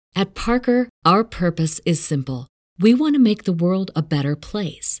At Parker, our purpose is simple. We want to make the world a better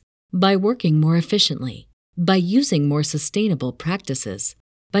place by working more efficiently, by using more sustainable practices,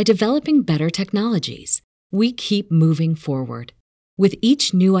 by developing better technologies. We keep moving forward. With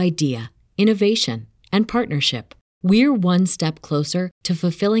each new idea, innovation, and partnership, we're one step closer to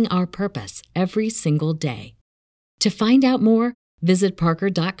fulfilling our purpose every single day. To find out more, visit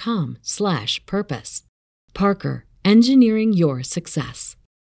parker.com/purpose. Parker, engineering your success.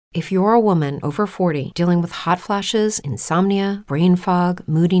 If you're a woman over 40 dealing with hot flashes, insomnia, brain fog,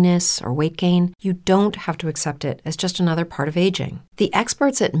 moodiness, or weight gain, you don't have to accept it as just another part of aging. The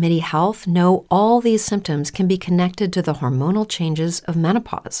experts at MIDI Health know all these symptoms can be connected to the hormonal changes of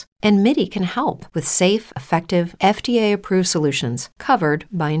menopause. And MIDI can help with safe, effective, FDA-approved solutions covered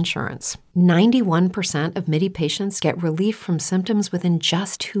by insurance. 91% of MIDI patients get relief from symptoms within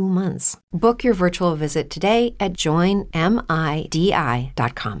just 2 months. Book your virtual visit today at joinmidi.com.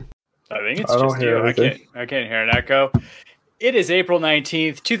 I think it's just you. I can't hear an echo. It is April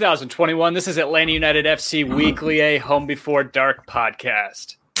 19th, 2021. This is Atlanta United FC Weekly, a Home Before Dark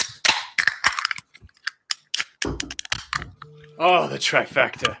podcast. Oh, the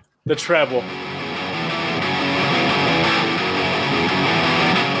trifecta. The treble.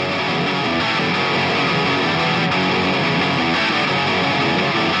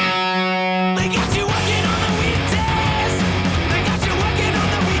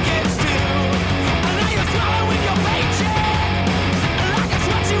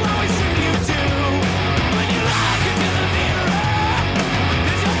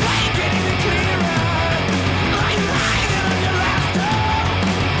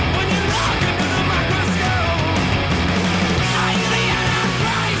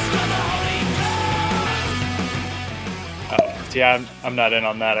 Yeah, I'm not in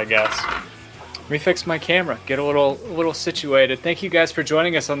on that, I guess. Let me fix my camera, get a little situated. Thank you guys for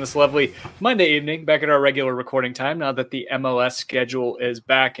joining us on this lovely Monday evening, back at our regular recording time, now that the MLS schedule is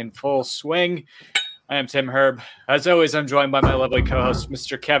back in full swing. I am Tim Herb. As always, I'm joined by my lovely co-host,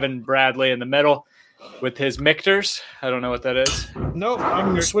 Mr. Kevin Bradley, in the middle with his Michters. I don't know what that is. Nope,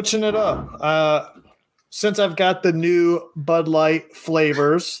 I'm switching it up. Since I've got the new Bud Light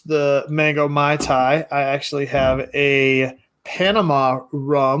flavors, the Mango Mai Tai, I actually have a Panama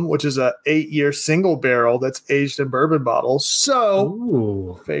rum, which is a 8-year single barrel that's aged in bourbon bottles.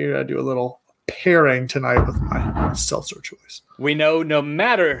 So figured I'd do a little pairing tonight with my seltzer choice. We know no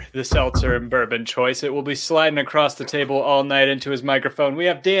matter the seltzer and bourbon choice, it will be sliding across the table all night into his microphone. We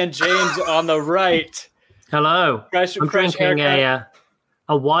have Dan James on the right. Hello. I'm drinking a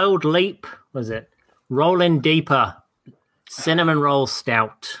Wild Leap, was it? Rolling Deeper cinnamon roll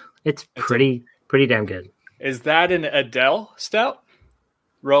stout. It's pretty damn good. Is that an Adele stout?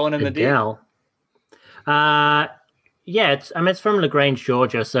 Rolling in the deep? Adele? Yeah, it's from LaGrange,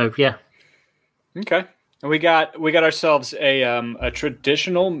 Georgia, so yeah. Okay. And we got ourselves a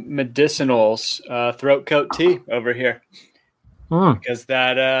traditional medicinal throat coat tea over here. Because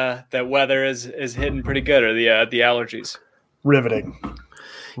that weather is hitting pretty good, or the allergies. Riveting.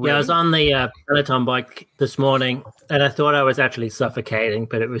 Yeah, I was on the Peloton bike this morning, and I thought I was actually suffocating,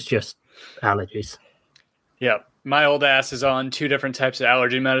 but it was just allergies. Yeah, my old ass is on 2 different types of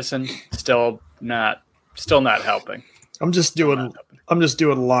allergy medicine. Still not helping. I'm just doing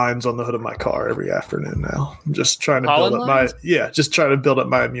lines on the hood of my car every afternoon now. I'm just trying to build up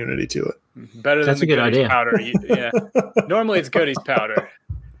my immunity to it. Better than the Goody's powder. Yeah. Normally it's Goody's powder,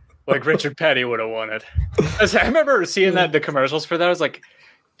 like Richard Petty would have wanted. I remember seeing the commercials for that. I was like,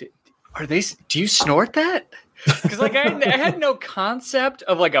 do you snort that? Because I had no concept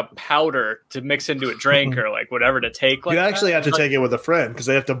of like a powder to mix into a drink or like whatever to take. You actually have to take it with a friend because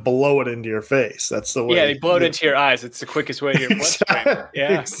they have to blow it into your face. That's the way. Yeah, they blow it into your eyes. It's the quickest way to your bloodstream.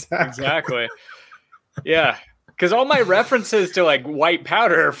 Yeah, exactly. Yeah, because all my references to like white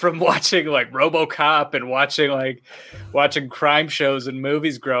powder are from watching like RoboCop and watching crime shows and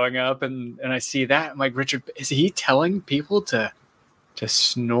movies growing up, and I see that I'm like, Richard, is he telling people to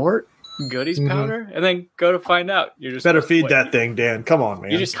snort Goody's powder, and then go to find out? You're just better feed that thing, Dan. Come on,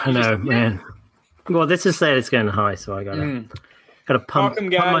 man. I know, man. Well, this is saying it's getting high, so I gotta pump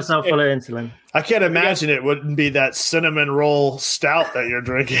myself full of insulin. I can't imagine it wouldn't be that cinnamon roll stout that you're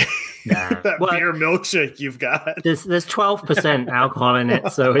drinking. Nah. That beer milkshake you've got. There's 12% alcohol in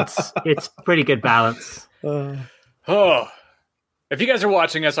it, so it's pretty good balance. If you guys are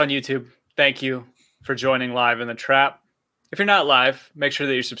watching us on YouTube, thank you for joining live in the trap. If you're not live, make sure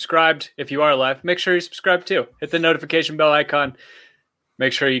that you're subscribed. If you are live, make sure you're subscribed too. Hit the notification bell icon.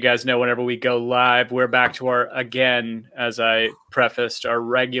 Make sure you guys know whenever we go live, we're back to our, again, as I prefaced, our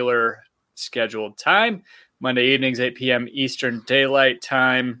regular scheduled time. Monday evenings, 8 p.m. Eastern Daylight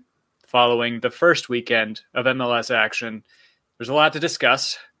Time, following the first weekend of MLS action. There's a lot to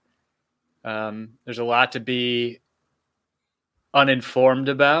discuss. There's a lot to be uninformed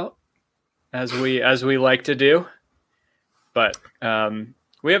about, as we like to do. But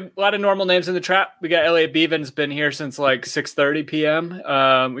we have a lot of normal names in the trap. We got Elliot Beevan's been here since like 6:30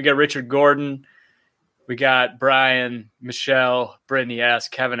 p.m. We got Richard Gordon. We got Brian, Michelle, Brittany S.,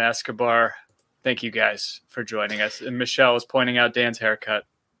 Kevin Escobar. Thank you guys for joining us. And Michelle was pointing out Dan's haircut.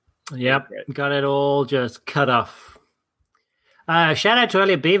 Yep, got it all just cut off. Shout out to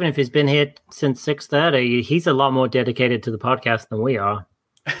Elliot Beavan if he's been here since 6:30. He's a lot more dedicated to the podcast than we are.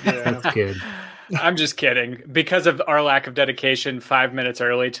 Yeah. That's good. I'm just kidding. Because of our lack of dedication, 5 minutes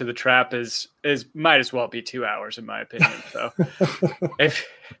early to the trap is might as well be 2 hours in my opinion. So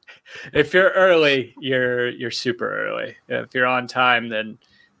if you're early, you're super early. If you're on time, then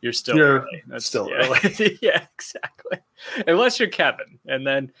you're still early. That's still early. Yeah, exactly. Unless you're Kevin, and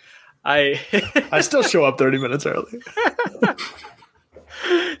then I still show up 30 minutes early.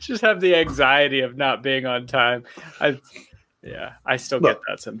 Just have the anxiety of not being on time. I still get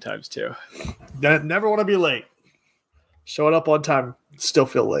that sometimes too. Never want to be late. Showing up on time, still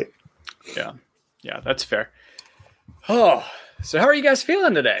feel late. Yeah, that's fair. Oh, so how are you guys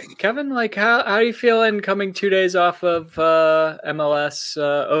feeling today, Kevin? Like, how are you feeling coming 2 days off of MLS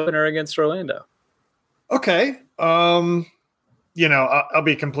opener against Orlando? Okay. I'll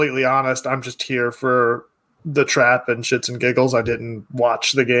be completely honest. I'm just here for the trap and shits and giggles. I didn't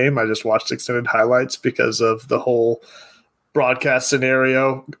watch the game. I just watched extended highlights because of the whole broadcast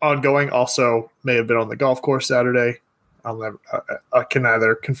scenario ongoing. Also, may have been on the golf course Saturday. I can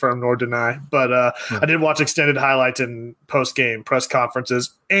neither confirm nor deny. But I did watch extended highlights and post-game press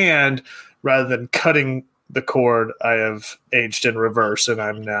conferences. And rather than cutting the cord, I have aged in reverse, and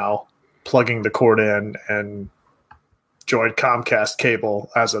I'm now plugging the cord in and joined Comcast cable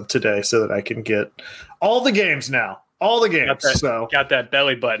as of today so that I can get all the games now. All the games. Got that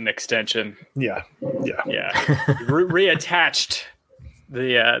belly button extension. Yeah. Reattached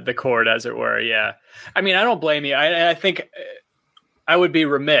the cord, as it were. Yeah. I mean, I don't blame you. I think I would be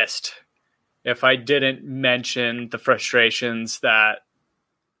remiss if I didn't mention the frustrations that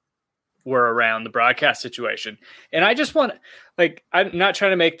were around the broadcast situation. And I just want, I'm not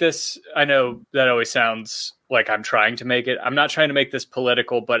trying to make this, I know that always sounds like I'm trying to make it. I'm not trying to make this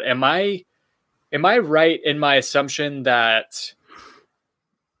political, but am I right in my assumption that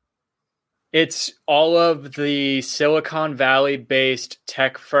it's all of the Silicon Valley based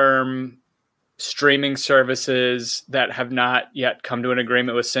tech firm streaming services that have not yet come to an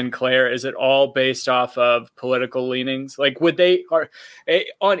agreement with Sinclair? Is it all based off of political leanings? Would they are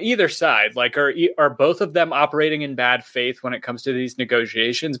on either side? Are both of them operating in bad faith when it comes to these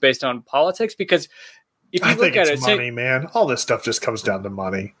negotiations based on politics? Because if you look at it, money, man. All this stuff just comes down to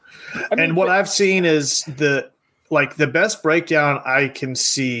money. And what I've seen is the best breakdown I can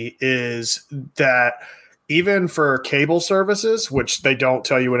see is that even for cable services, which they don't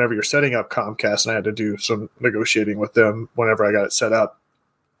tell you whenever you're setting up Comcast, and I had to do some negotiating with them whenever I got it set up,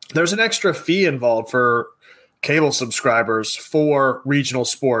 there's an extra fee involved for cable subscribers for regional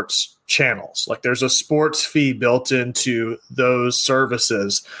sports channels. There's a sports fee built into those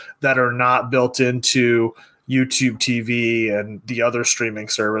services that are not built into YouTube TV and the other streaming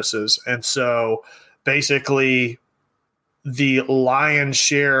services. And so basically the lion's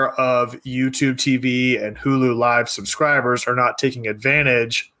share of YouTube TV and Hulu Live subscribers are not taking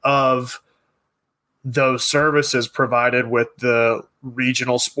advantage of those services provided with the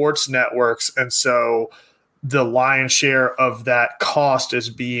regional sports networks. And so the lion's share of that cost is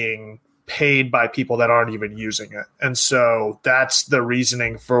being paid by people that aren't even using it. And so that's the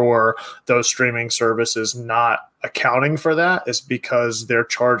reasoning for those streaming services not accounting for that, is because they're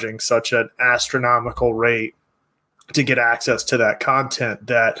charging such an astronomical rate to get access to that content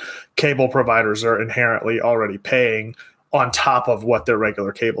that cable providers are inherently already paying on top of what their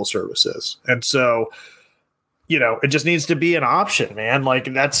regular cable service is. And so, it just needs to be an option, man.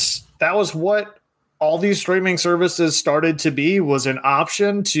 That was what all these streaming services started to be, was an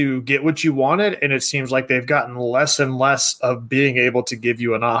option to get what you wanted. And it seems like they've gotten less and less of being able to give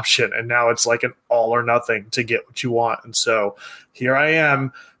you an option. And now it's like an all or nothing to get what you want. And so here I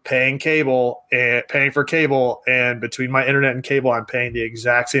am paying for cable. And between my internet and cable, I'm paying the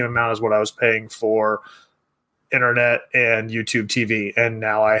exact same amount as what I was paying for internet and YouTube TV. And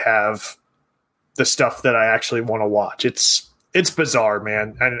now I have the stuff that I actually want to watch. It's bizarre,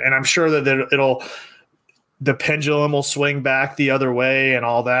 man. And I'm sure that the pendulum will swing back the other way and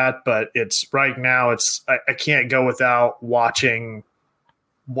all that, but right now I can't go without watching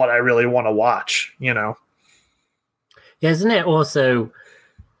what I really want to watch, Isn't it also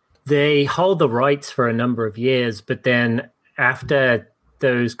they hold the rights for a number of years, but then after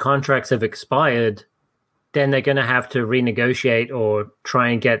those contracts have expired, then they're going to have to renegotiate or try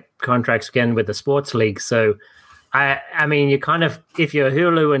and get contracts again with the sports league. So, I mean, you kind of, if you're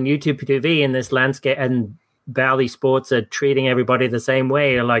Hulu and YouTube TV in this landscape and Bally Sports are treating everybody the same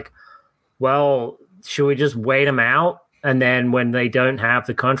way, you're like, well, should we just wait them out? And then when they don't have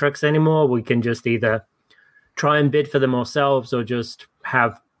the contracts anymore, we can just either try and bid for them ourselves or just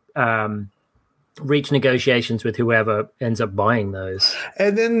have reach negotiations with whoever ends up buying those.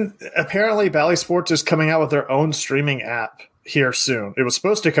 And then apparently Bally Sports is coming out with their own streaming app here soon. It was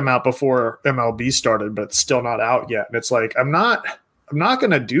supposed to come out before MLB started, but it's still not out yet. And it's like, I'm not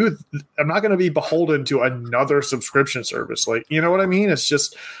going to be beholden to another subscription service. Like, you know what I mean? It's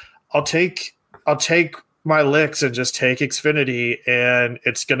just, I'll take my licks and just take Xfinity, and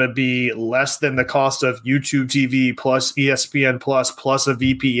it's going to be less than the cost of YouTube TV plus ESPN plus a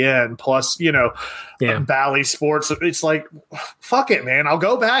VPN plus, Bally Sports. It's like, fuck it, man. I'll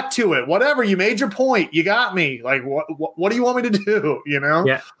go back to it. Whatever. You made your point. You got me. Like, what do you want me to do?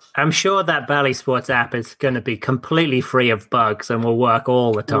 Yeah. I'm sure that Bally Sports app is going to be completely free of bugs and will work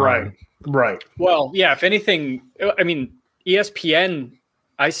all the time. Right. Well, yeah, if anything, I mean, ESPN,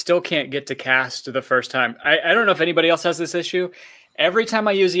 I still can't get to Cast the first time. I don't know if anybody else has this issue. Every time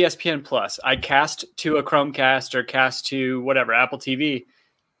I use ESPN Plus, I cast to a Chromecast or cast to whatever, Apple TV.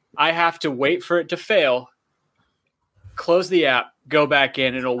 I have to wait for it to fail, close the app, go back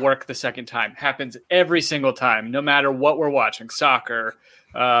in, and it'll work the second time. Happens every single time, no matter what we're watching, soccer,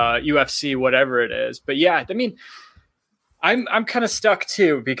 UFC, whatever it is. But yeah, I mean, I'm kind of stuck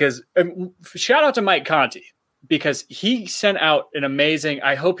too, because shout out to Mike Conti, because he sent out an amazing,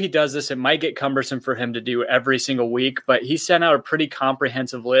 I hope he does this. It might get cumbersome for him to do every single week, but he sent out a pretty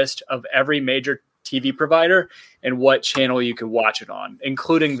comprehensive list of every major TV provider and what channel you could watch it on,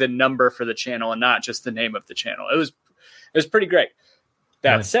 including the number for the channel and not just the name of the channel. It was pretty great.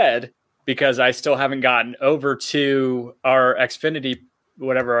 That said, because I still haven't gotten over to our Xfinity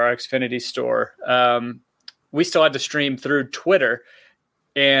store, we still had to stream through Twitter.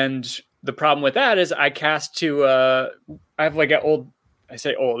 And the problem with that is I cast to, I have like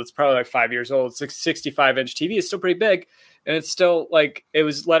it's probably like 5 years old. It's a 65-inch TV. It's still pretty big. And it's still like, it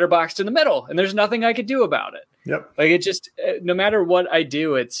was letterboxed in the middle and there's nothing I could do about it. Yep. Like, it just, no matter what I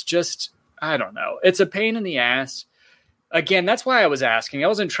do, it's just, I don't know. It's a pain in the ass. Again, that's why I was asking. I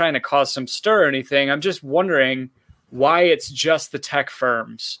wasn't trying to cause some stir or anything. I'm just wondering why it's just the tech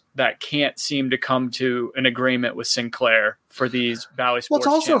firms that can't seem to come to an agreement with Sinclair for these Bally Sports. Well, it's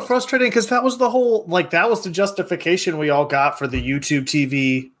also channels. frustrating because that was the justification we all got for the YouTube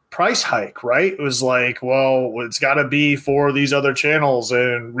TV price hike, right? It was like, well, it's got to be for these other channels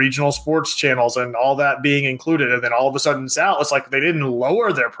and regional sports channels and all that being included. And then all of a sudden it's out. It's like they didn't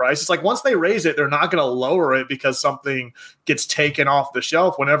lower their price. It's like once they raise it, they're not going to lower it because something gets taken off the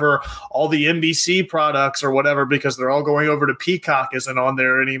shelf. Whenever all the NBC products or whatever, because they're all going over to Peacock, isn't on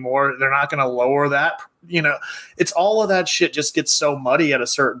there anymore, they're not going to lower that. It's all of that shit just gets so muddy at a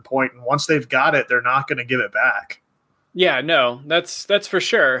certain point. And once they've got it, they're not going to give it back. Yeah, no, that's for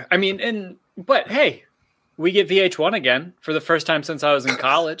sure. I mean, but hey, we get VH1 again for the first time since I was in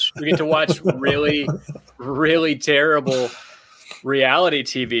college. We get to watch really, really terrible reality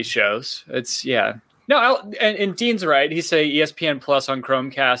TV shows. And Dean's right. He say ESPN Plus on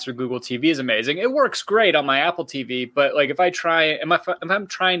Chromecast or Google TV is amazing. It works great on my Apple TV, but like if I'm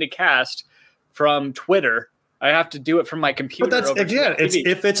trying to cast from Twitter, I have to do it from my computer. But that's again,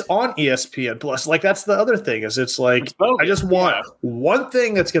 if it's on ESPN Plus, like that's the other thing is it's like I just want one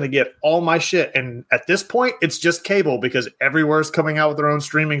thing that's going to get all my shit, and at this point, it's just cable because everywhere's coming out with their own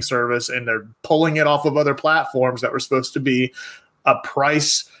streaming service, and they're pulling it off of other platforms that were supposed to be a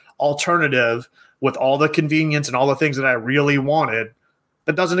price alternative with all the convenience and all the things that I really wanted.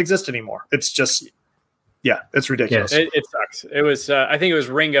 That doesn't exist anymore. It's just. Yeah, it's ridiculous. Yes. It sucks. It was, I think it was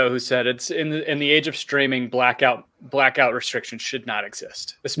Ringo who said it's in the age of streaming, blackout restrictions should not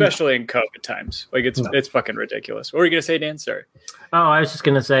exist, especially in COVID times. Like it's fucking ridiculous. What were you going to say, Dan? Sorry. Oh, I was just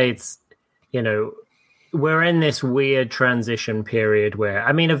going to say it's, we're in this weird transition period where,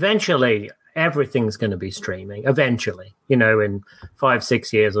 I mean, eventually everything's going to be streaming eventually, in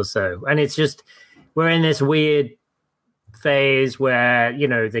 5-6 years or so. And it's just, we're in this weird phase where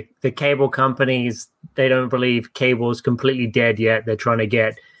the cable companies, they don't believe cable is completely dead yet. They're trying to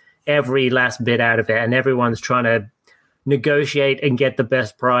get every last bit out of it, and everyone's trying to negotiate and get the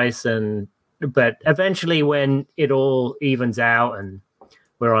best price. But eventually, when it all evens out and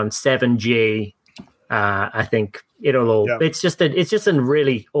we're on 7G, I think it'll all. Yeah. It's just a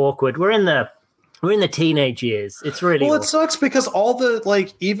really awkward. We're in the We're in the teenage years. It's really It sucks because all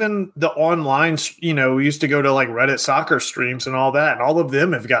the even the online, we used to go to Reddit soccer streams and all that, and all of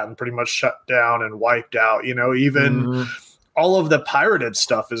them have gotten pretty much shut down and wiped out. Even all of the pirated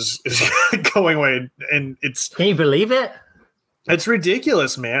stuff is going away, and it's. Can you believe it? It's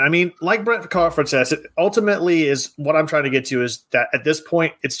ridiculous, man. I mean, like Brett Crawford says, it ultimately is what I'm trying to get to is that at this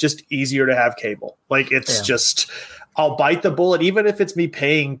point, it's just easier to have cable. Just. I'll bite the bullet, even if it's me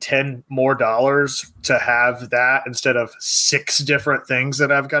paying $10 more to have that instead of 6 different things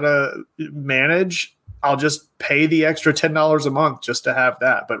that I've got to manage. I'll just pay the extra $10 a month just to have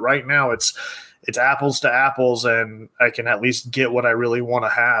that. But right now it's apples to apples, and I can at least get what I really want to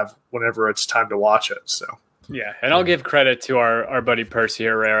have whenever it's time to watch it. So. Yeah, and I'll give credit to our buddy Percy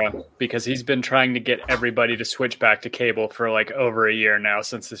Herrera because he's been trying to get everybody to switch back to cable for over a year now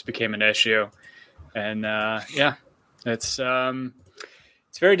since this became an issue. And it's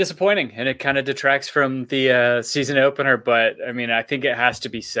very disappointing, and it kind of detracts from the season opener. But I mean, I think it has to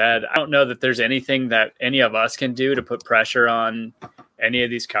be said. I don't know that there's anything that any of us can do to put pressure on any of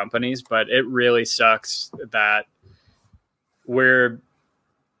these companies, but it really sucks that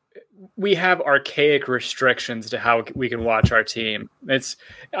we have archaic restrictions to how we can watch our team.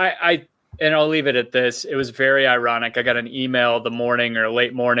 And I'll leave it at this. It was very ironic. I got an email the morning or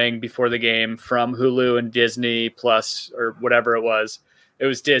late morning before the game from Hulu and Disney Plus or whatever it was. It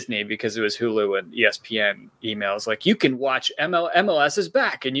was Disney because it was Hulu and ESPN emails. You can watch MLS is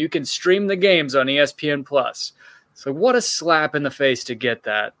back and you can stream the games on ESPN Plus. So what a slap in the face to get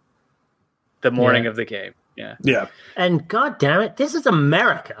that the morning of the game. Yeah. Yeah. And God damn it, this is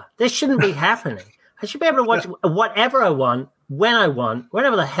America. This shouldn't be happening. I should be able to watch whatever I want, when I want,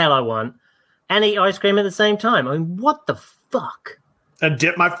 whenever the hell I want, and eat ice cream at the same time. I mean, what the fuck? And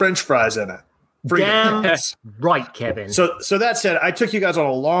dip my French fries in it. Damn right, Kevin. So that said, I took you guys on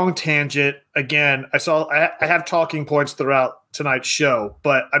a long tangent. Again, I have talking points throughout tonight's show,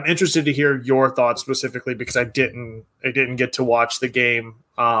 but I'm interested to hear your thoughts specifically because I didn't get to watch the game.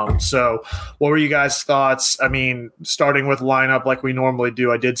 So what were you guys' thoughts? I mean, starting with lineup like we normally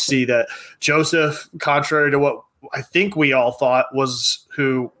do, I did see that Joseph, contrary to what I think we all thought was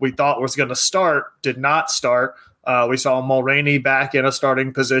who we thought was going to start, did not start. We saw Mulroney back in a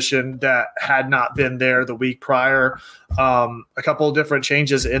starting position that had not been there the week prior. A couple of different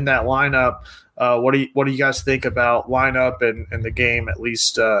changes in that lineup. What do you guys think about lineup and the game, at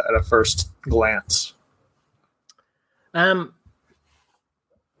least at a first glance?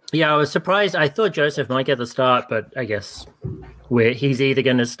 Yeah, I was surprised. I thought Joseph might get the start, but I guess he's either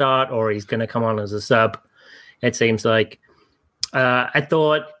going to start or he's going to come on as a sub. It seems like. I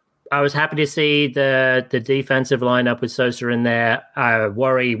thought I was happy to see the defensive lineup with Sosa in there. I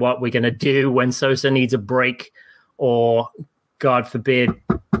worry what we're going to do when Sosa needs a break or, God forbid,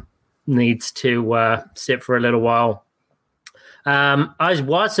 needs to sit for a little while. I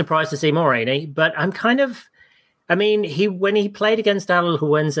was surprised to see Mulroney, but I'm kind of... I mean, when he played against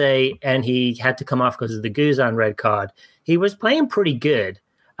Alajuelense and he had to come off because of the Guzan red card, he was playing pretty good.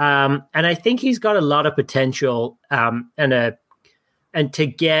 And I think he's got a lot of potential and to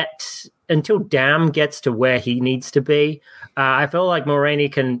get until Dam gets to where he needs to be. I feel like Mulroney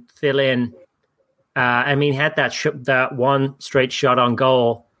can fill in. I mean, he had that one straight shot on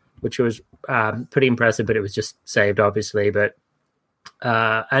goal, which was pretty impressive, but it was just saved, obviously. But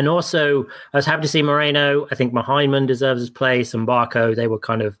and also, I was happy to see Moreno. I think Mahaiman deserves his place, and Barco. They were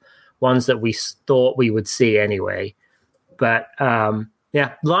kind of ones that we thought we would see anyway. But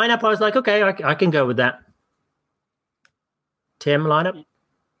yeah, lineup, I was like, okay, I can go with that. Tim, lineup?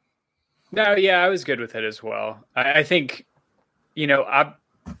 No, yeah, I was good with it as well. I think,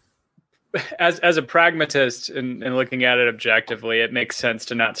 as a pragmatist and looking at it objectively, it makes sense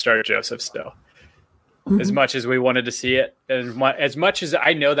to not start Joseph still. Mm-hmm. As much as we wanted to see it, as much as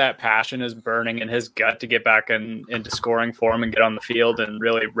I know that passion is burning in his gut to get back into scoring form and get on the field and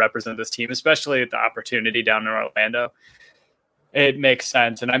really represent this team, especially at the opportunity down in Orlando, it makes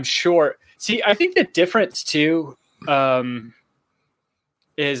sense. And I'm sure, I think the difference too,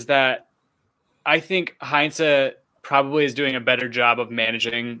 is that I think Heinze probably is doing a better job of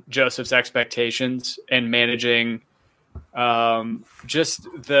managing Joseph's expectations and managing just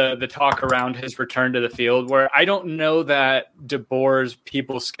the talk around his return to the field, where I don't know that De Boer's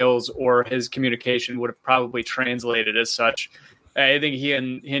people skills or his communication would have probably translated as such. I think he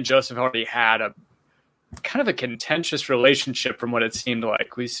and Joseph already had a kind of a contentious relationship from what it seemed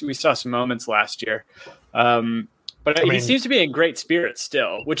like. We saw some moments last year. But he seems to be in great spirits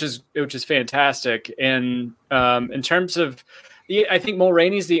still, which is fantastic. And in terms of, I think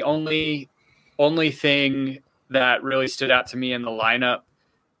Mulroney's the only thing that really stood out to me in the lineup.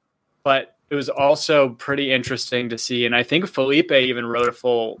 But it was also pretty interesting to see. And I think Felipe even wrote a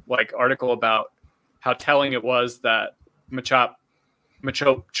full article about how telling it was that Machop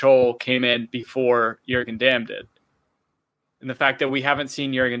Chol came in before Jürgen Damm did. And the fact that we haven't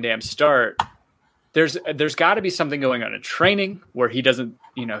seen Jürgen Damm start, there's got to be something going on in training where he doesn't,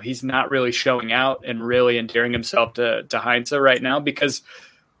 he's not really showing out and really endearing himself to Heinze right now, because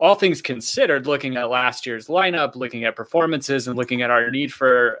all things considered, looking at last year's lineup, looking at performances, and looking at our need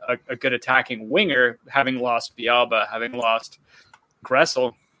for a good attacking winger, having lost Bialba, having lost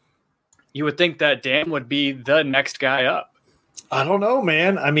Gressel, you would think that Damm would be the next guy up. I don't know,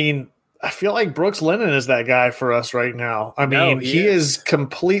 man. I mean, I feel like Brooks Lennon is that guy for us right now. I mean, he is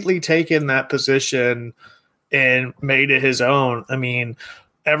completely taken that position and made it his own. I mean,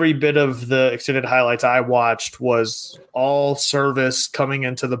 every bit of the extended highlights I watched was all service coming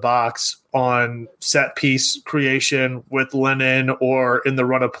into the box on set piece creation with Lennon, or in the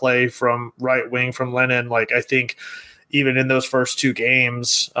run of play from right wing from Lennon. Like, I think even in those first two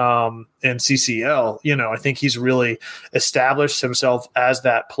games in CCL, I think he's really established himself as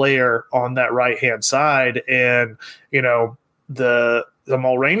that player on that right-hand side. And, the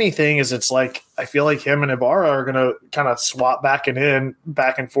Mulroney thing is, it's like, I feel like him and Ibarra are going to kind of swap back and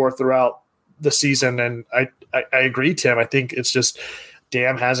forth throughout the season. And I agree, Tim. I think it's just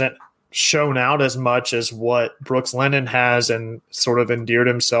Damm hasn't shown out as much as what Brooks Lennon has and sort of endeared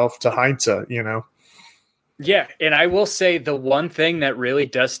himself to Heinze, Yeah, and I will say the one thing that really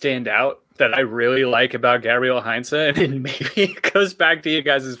does stand out that I really like about Gabriel Heinze, and maybe it goes back to you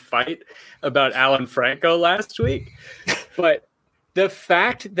guys' fight about Alan Franco last week, but the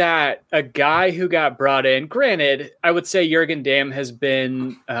fact that a guy who got brought in, granted, I would say Jürgen Damm has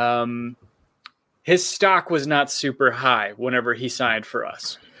been, his stock was not super high whenever he signed for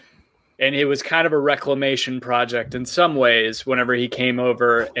us. And it was kind of a reclamation project in some ways whenever he came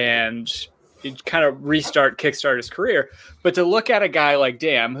over and kind of kickstart his career. But to look at a guy like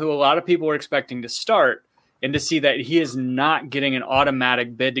Damm, who a lot of people were expecting to start, and to see that he is not getting an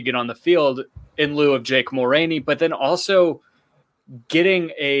automatic bid to get on the field in lieu of Jake Mulroney, but then also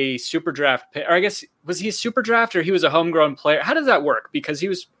getting a super draft pick, or I guess, was he a super draft or he was a homegrown player? How does that work? Because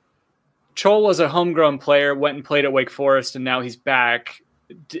Chol was a homegrown player, went and played at Wake Forest, and now he's back.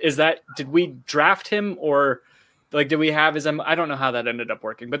 Did we draft him, or did we have his? I don't know how that ended up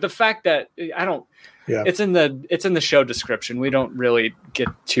working, but the fact that it's in the show description. We don't really get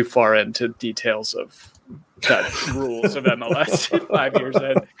too far into details of the rules of MLS 5 years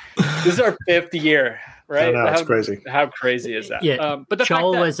in. This is our 5th year, right? That's crazy. How crazy is that? Yeah, but the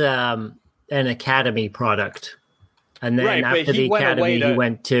Chol was an academy product, and then after the academy, he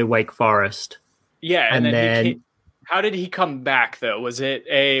went to Wake Forest. Yeah, and then how did he come back, though? Was it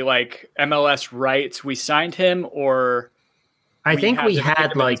a MLS rights? We signed him, or I think we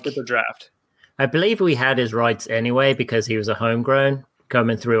had the draft. I believe we had his rights anyway because he was a homegrown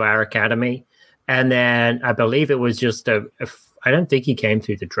coming through our academy, and then I believe it was just I don't think he came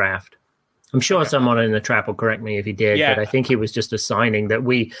through the draft. I'm sure someone in the trap will correct me if he did, but I think he was just a signing that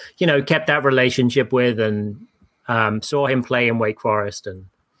we, kept that relationship with, and saw him play in Wake Forest and.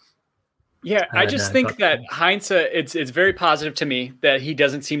 Yeah, I just think that Heinze, it's very positive to me that he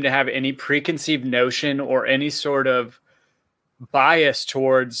doesn't seem to have any preconceived notion or any sort of bias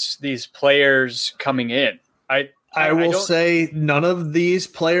towards these players coming in. I will say none of these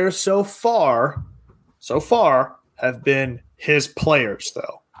players so far have been his players,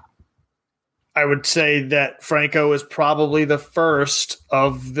 though. I would say that Franco is probably the first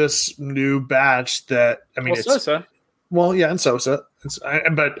of this new batch that, Sosa. Well, yeah, and Sosa.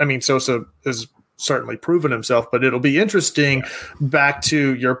 Sosa has certainly proven himself, but it'll be interesting back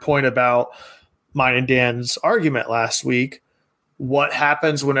to your point about mine and Dan's argument last week. What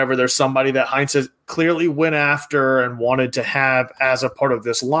happens whenever there's somebody that Heinze clearly went after and wanted to have as a part of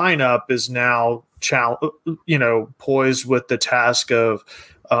this lineup is now, poised with the task of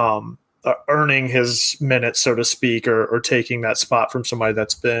earning his minutes, so to speak, or taking that spot from somebody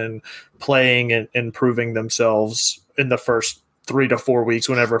that's been playing and proving themselves in the first 3 to 4 weeks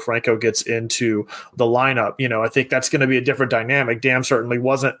whenever Franco gets into the lineup. I think that's going to be a different dynamic. Damm certainly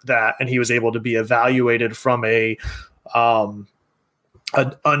wasn't that, and he was able to be evaluated from an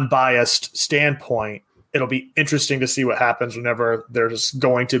unbiased standpoint. It'll be interesting to see what happens whenever there's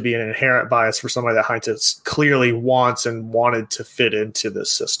going to be an inherent bias for somebody that Heinze clearly wants and wanted to fit into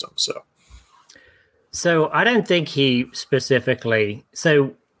this system. So I don't think he specifically.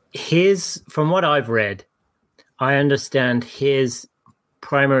 So from what I've read, I understand his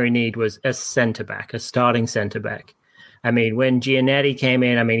primary need was a centre back, a starting centre back. When Giannetti came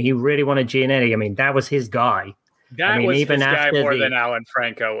in, he really wanted Giannetti. That was his guy. That was even his guy more than Alan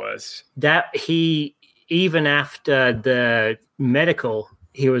Franco was. Even after the medical,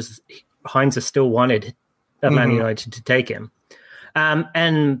 Heinze still wanted Man United to take him.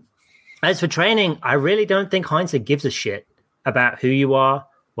 And as for training, I really don't think Heinze gives a shit about who you are,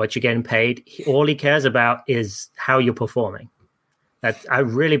 what you're getting paid. All he cares about is how you're performing. I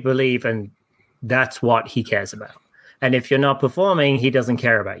really believe, and that's what he cares about. And if you're not performing, he doesn't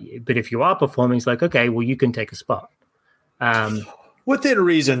care about you. But if you are performing, it's like, okay, well, you can take a spot. Within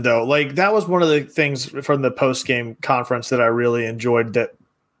reason, though, like that was one of the things from the post-game conference that I really enjoyed, that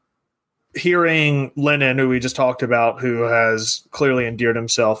hearing Lennon, who we just talked about, who has clearly endeared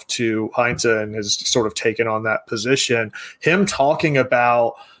himself to Heinze and has sort of taken on that position, him talking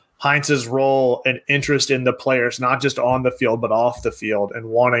about Heinze's role and interest in the players, not just on the field, but off the field, and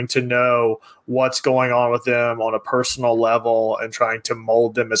wanting to know what's going on with them on a personal level and trying to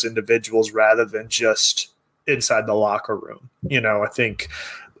mold them as individuals rather than just inside the locker room. I think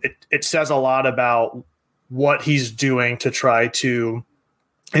it says a lot about what he's doing to try to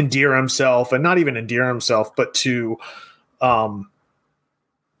endear himself, and not even endear himself, but to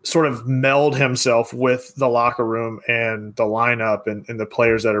sort of meld himself with the locker room and the lineup and the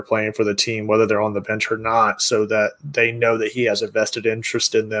players that are playing for the team, whether they're on the bench or not, so that they know that he has a vested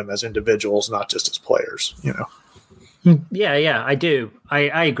interest in them as individuals, not just as players, Yeah, I do.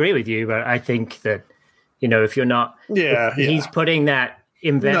 I agree with you, but I think that, if you're not, he's putting that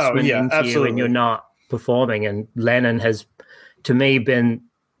investment into absolutely. You and you're not performing. And Lennon has, to me, been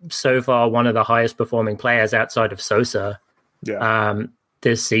so far one of the highest performing players outside of Sosa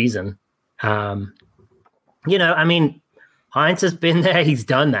this season. Heinze has been there. He's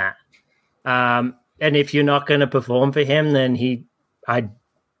done that. And if you're not going to perform for him, then he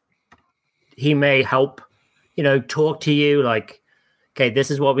may help, talk to you like, okay,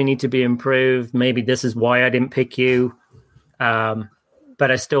 this is what we need to be improved. Maybe this is why I didn't pick you. But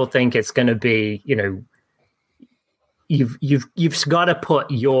I still think it's going to be, you've got to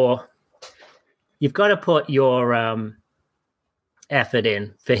put your effort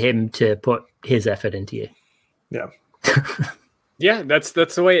in for him to put his effort into you. Yeah. Yeah, that's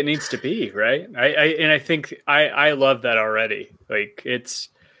the way it needs to be, right? I think I love that already. Like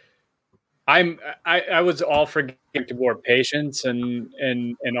I was all for giving more patience and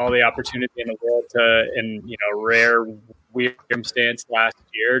all the opportunity in the world to, in rare weird circumstance last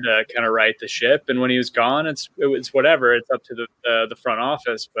year, to kind of right the ship. And when he was gone, it was whatever. It's up to the front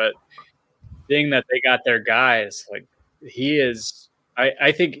office. But seeing that they got their guys, like he is,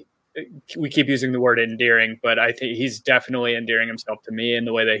 I think we keep using the word endearing, but I think he's definitely endearing himself to me in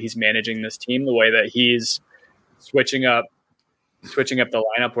the way that he's managing this team, the way that he's switching up the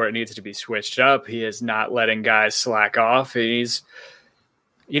lineup where it needs to be switched up. He is not letting guys slack off. He's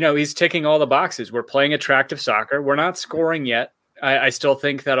ticking all the boxes. We're playing attractive soccer. We're not scoring yet. I still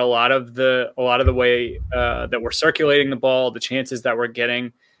think that a lot of the way that we're circulating the ball, the chances that we're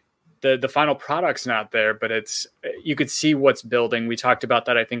getting, the final product's not there, but you could see what's building. We talked about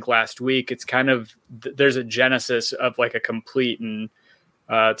that, I think, last week. It's kind of, there's a genesis of like a complete and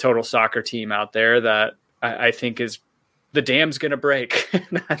total soccer team out there that I think is, the dam's going to break.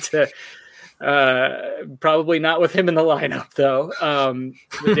 Probably not with him in the lineup, though.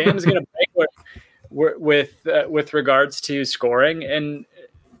 The dam's going to break with regards to scoring, and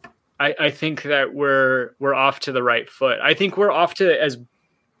I think that we're off to the right foot. I think we're off to as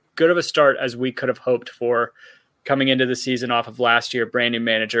good of a start as we could have hoped for coming into the season off of last year. Brand new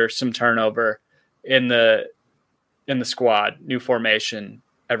manager, some turnover in the squad, new formation,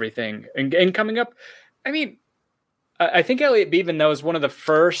 everything, and coming up. I mean, I think Elliot Bevan knows one of the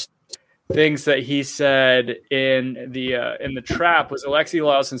first things that he said in the trap was Alexi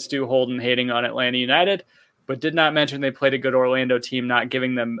Lalas and Stu Holden hating on Atlanta United, but did not mention they played a good Orlando team, not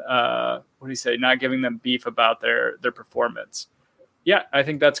giving them not giving them beef about their performance. Yeah, I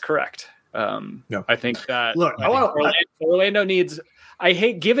think that's correct. I think that Orlando needs. I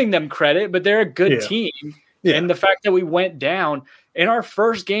hate giving them credit, but they're a good team, and the fact that we went down in our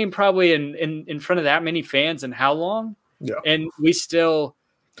first game, probably in front of that many fans, and how long? Yeah, and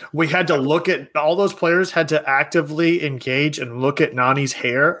we had to look at, all those players had to actively engage and look at Nani's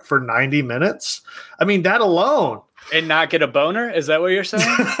hair for 90 minutes. I mean, that alone. And not get a boner? Is that what you're saying?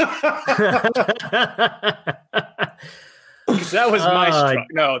 That was my stroke.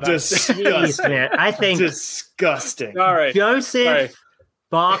 No, that's man. I think disgusting. All right. Joseph,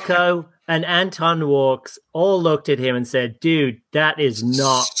 Barco, and Anton Walks all looked at him and said, dude, that is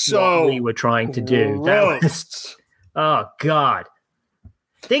not what we were trying to do. That was, oh, God.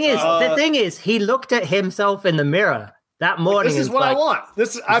 The thing is, he looked at himself in the mirror that morning. This is what I want.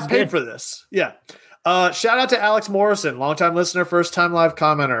 I paid for this. Yeah. Shout out to Alex Morrison, longtime listener, first time live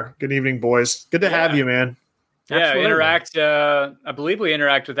commenter. Good evening, boys. Good to have you, man. Yeah, interact. I believe we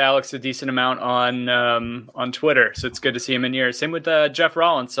interact with Alex a decent amount on Twitter, so it's good to see him in here. Same with Jeff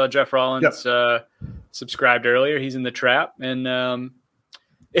Rollins. Saw Jeff Rollins subscribed earlier. He's in the trap, and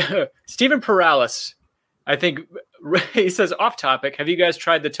Stephen Perales. I think he says off topic. Have you guys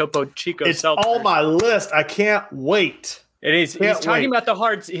tried the Topo Chico? It's seltzer? on my list. I can't wait. He's talking about the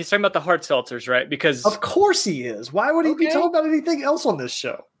hard. He's talking about the hard seltzers, right? Because of course he is. Why would he be talking about anything else on this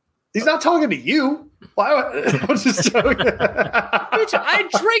show? He's not talking to you. Why? I'm just joking.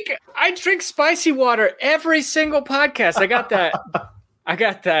 I drink spicy water every single podcast. I got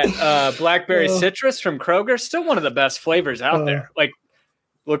that blackberry citrus from Kroger. Still one of the best flavors out there. Like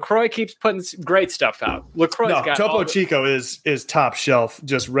LaCroix keeps putting great stuff out. LaCroix's got Topo Chico is top shelf,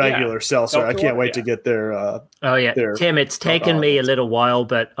 just regular seltzer. I can't wait to get their. Tim, it's taken me a little while,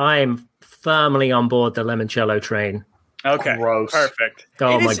 but I'm firmly on board the limoncello train. Okay, gross. Perfect.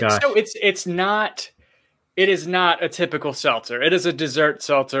 Oh my gosh! So it's not. It is not a typical seltzer. It is a dessert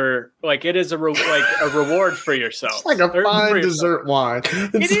seltzer. Like it is a reward for yourself. It's like a fine dessert wine.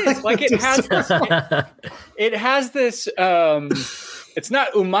 It has this. It's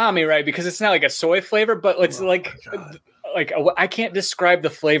not umami, right? Because it's not like a soy flavor, but it's I can't describe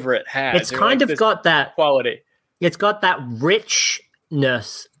the flavor it has. It's kind of got that quality. It's got that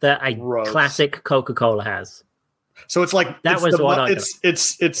richness that a classic Coca-Cola has. So it's like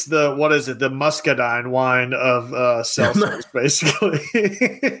it's the what is it? The muscadine wine of seltzers, basically.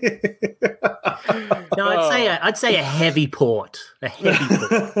 No, I'd say a heavy port. A heavy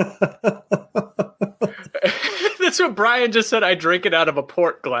port. That's what Brian just said. I drink it out of a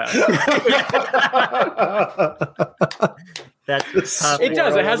port glass. That's tough. It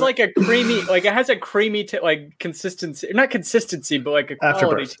does. It has like a creamy, consistency. Not consistency, but like a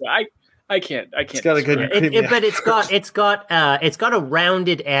quality to it. I can't. It's got a good, but it's got a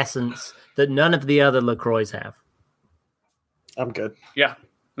rounded essence that none of the other LaCroix have. I'm good. Yeah,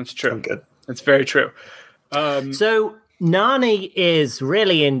 that's true. I'm good. That's very true. So Nani is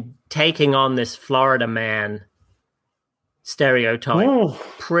really taking on this Florida man stereotype.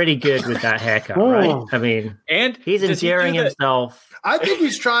 Pretty good with that haircut, right? I mean, and he's endearing himself. I think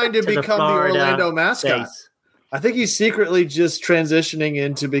he's trying to become the Orlando mascot. I think he's secretly just transitioning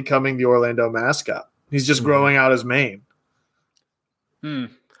into becoming the Orlando mascot. He's just growing out his mane. I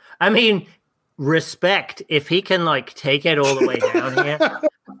mean, respect if he can take it all the way down here.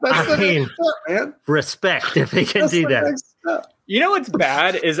 Respect if he can do that. You know what's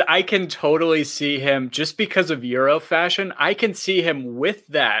bad is I can totally see him just because of Euro fashion. I can see him with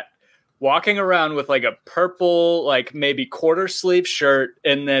that walking around with a purple, maybe quarter sleeve shirt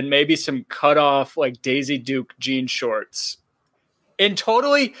and then maybe some cut off Daisy Duke jean shorts. And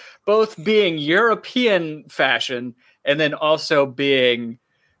totally both being European fashion and then also being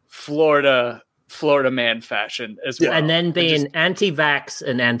Florida man fashion as well. And then being anti-vax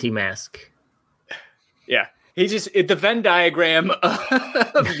and anti-mask. Yeah. The Venn diagram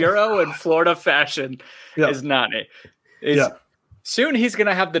of Euro and Florida fashion is Nani. Soon he's going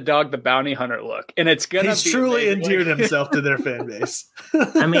to have the Dog the Bounty Hunter look, and it's going to be He's truly endeared himself to their fan base.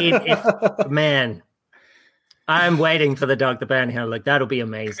 I mean, I'm waiting for the Dog the Bounty Hunter look. That'll be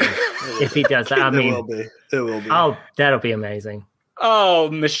amazing if he does that. I mean, it will be. Oh, that'll be amazing. Oh,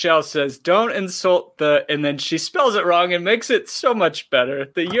 Michelle says, don't insult and then she spells it wrong and makes it so much better.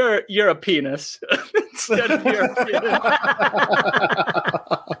 You're a penis instead of European.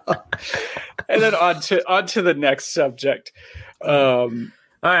 And then on to the next subject. All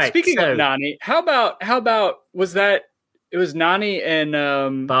right. Speaking of Nani, how about was that it was Nani and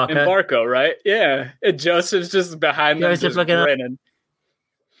Barco, right? Yeah. And Joseph's just behind them just grinning.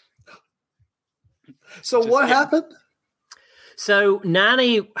 So what happened? So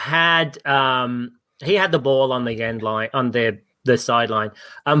Nani had the ball on the end line, on the sideline,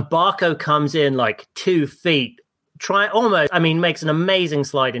 and Barco comes in 2 feet, makes an amazing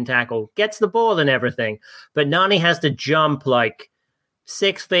sliding tackle, gets the ball and everything, but Nani has to jump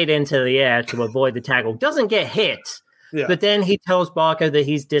 6 feet into the air to avoid the tackle. Doesn't get hit, but then he tells Barco that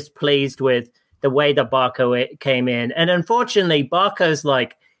he's displeased with the way that Barco came in, and unfortunately, Barco's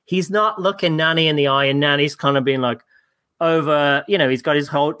he's not looking Nani in the eye, and Nani's kind of being over, he's got his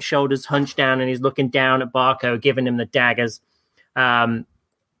shoulders hunched down and he's looking down at Barco, giving him the daggers. And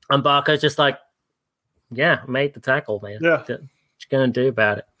Barco's just made the tackle, man. Yeah. What you going to do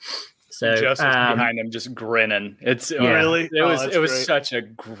about it? So Joseph's behind him just grinning. Really? It was such a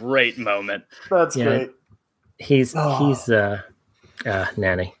great moment. That's great. He's Nani.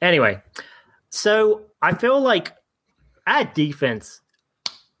 Anyway, so I feel our defense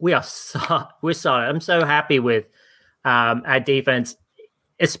we're solid. I'm so happy with our defense,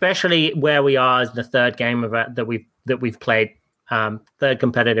 especially where we are as the third game that we've played. Third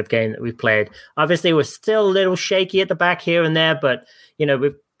competitive game that we've played. Obviously, we're still a little shaky at the back here and there, but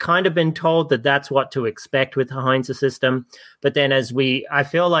we've kind of been told that that's what to expect with the Heinze system. But then I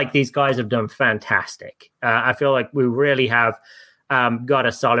feel like these guys have done fantastic. I feel like we really have got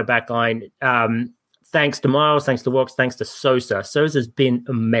a solid back line. Thanks to Miles, thanks to Walks, thanks to Sosa. Sosa's been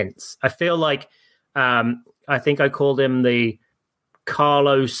immense. I feel like I think I called him the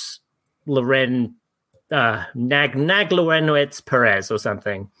Carlos Loren Naglorenowitz Perez or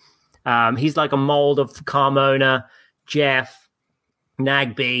something. He's like a mold of Carmona, Jeff,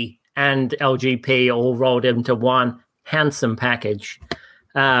 Nagby, and LGP all rolled into one handsome package.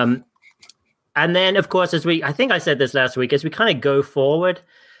 And then, of course, I think I said this last week, as we kind of go forward,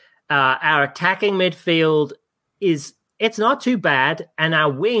 our attacking midfield it's not too bad, and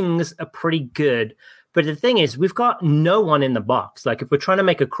our wings are pretty good. But the thing is, we've got no one in the box. Like, if we're trying to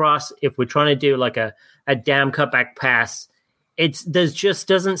make a cross, if we're trying to do like a damn cutback pass, there's just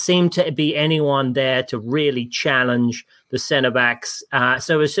doesn't seem to be anyone there to really challenge the center backs.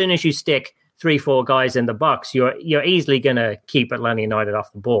 So as soon as you stick 3-4 guys in the box, you're easily going to keep Atlanta United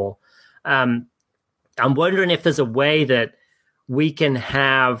off the ball. I'm wondering if there's a way that we can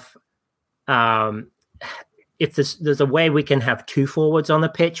have, if there's a way we can have two forwards on the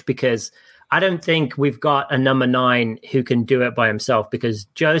pitch, because I don't think we've got a number 9 who can do it by himself, because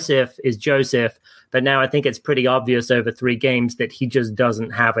Joseph is Joseph, but now I think it's pretty obvious over 3 games that he just doesn't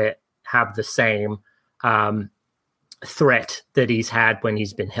have the same threat that he's had when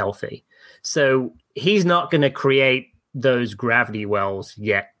he's been healthy. So he's not going to create those gravity wells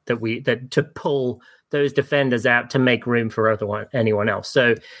yet that to pull those defenders out to make room for anyone else.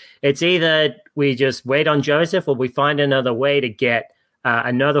 So it's either we just wait on Joseph, or we find another way to get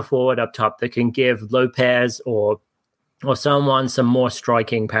another forward up top that can give Lopez or someone some more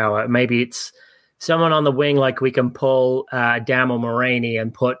striking power. Maybe it's someone on the wing, like we can pull Damo Morini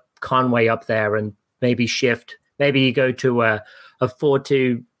and put Conway up there and maybe shift. Maybe you go to a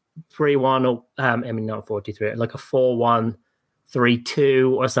 4-2-3-1, or not 4-2-3, like a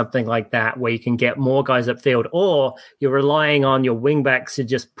 4-1-3-2 or something like that, where you can get more guys upfield, or you're relying on your wingbacks to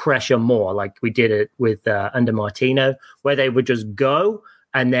just pressure more, like we did it with under Martino, where they would just go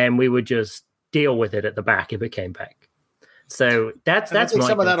and then we would just deal with it at the back if it came back. So that's my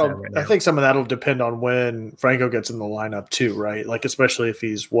concern right now. I think some of that'll depend on when Franco gets in the lineup too, right? Like, especially if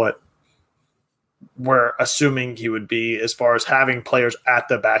he's what we're assuming he would be, as far as having players at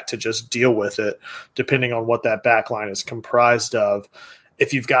the back to just deal with it, depending on what that back line is comprised of.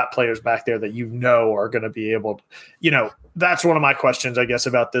 If you've got players back there that are going to be able to, that's one of my questions, I guess,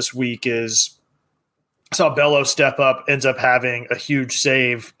 about this week is I saw Bello step up, ends up having a huge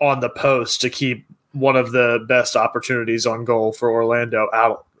save on the post to keep one of the best opportunities on goal for Orlando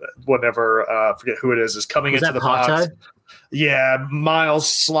out whenever, forget who it is coming into the box. Yeah, Miles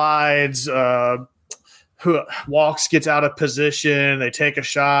slides, who Walks gets out of position. They take a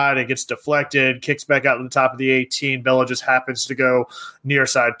shot. It gets deflected, kicks back out to the top of the 18. Bello just happens to go near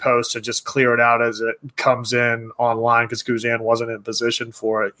side post and just clear it out as it comes in online because Guzan wasn't in position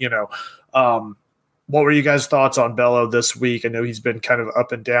for it. What were you guys' thoughts on Bello this week? I know he's been kind of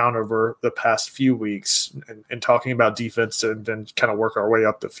up and down over the past few weeks, and talking about defense and then kind of work our way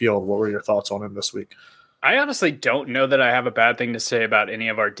up the field. What were your thoughts on him this week? I honestly don't know that I have a bad thing to say about any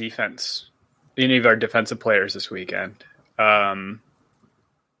of our defensive players this weekend. I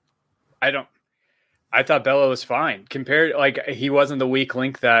thought Bello was fine compared. Like, he wasn't the weak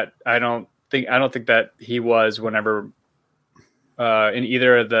link that I don't think that he was whenever in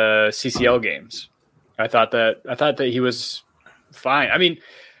either of the CCL games. I thought that he was fine. I mean,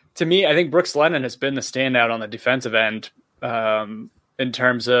 to me, I think Brooks Lennon has been the standout on the defensive end in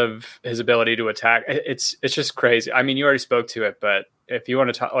terms of his ability to attack. It's just crazy. I mean, you already spoke to it, but if you want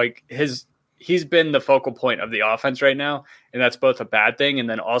to talk, like, he's been the focal point of the offense right now, and that's both a bad thing and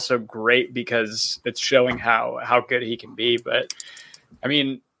then also great because it's showing how good he can be. But I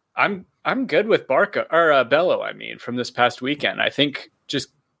mean, I'm good with Bello. I mean, from this past weekend, I think just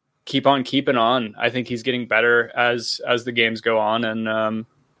keep on keeping on. I think he's getting better as the games go on. And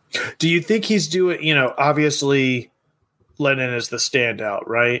do you think he's doing? Obviously, Lennon is the standout,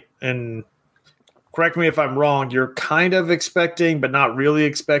 right? And correct me if I'm wrong, you're kind of expecting, but not really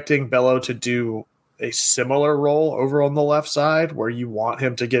expecting, Bello to do a similar role over on the left side, where you want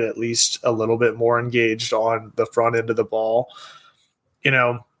him to get at least a little bit more engaged on the front end of the ball.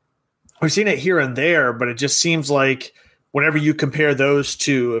 We've seen it here and there, but it just seems like whenever you compare those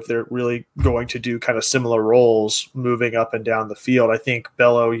two, if they're really going to do kind of similar roles moving up and down the field, I think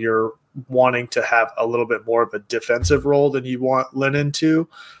Bello, you're wanting to have a little bit more of a defensive role than you want Lennon to.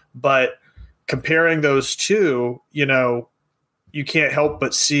 But comparing those two, you can't help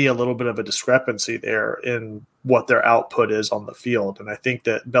but see a little bit of a discrepancy there in what their output is on the field. And I think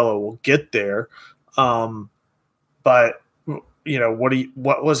that Bello will get there. But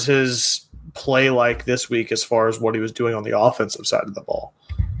what was his play like this week as far as what he was doing on the offensive side of the ball?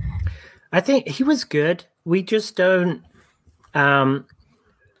 I think he was good. We just don't.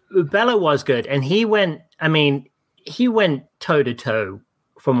 Bello was good, and he went toe to toe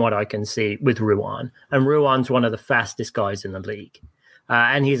from what I can see with Ruan, and Ruan's one of the fastest guys in the league,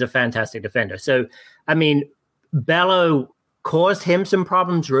 and he's a fantastic defender. So, Bello caused him some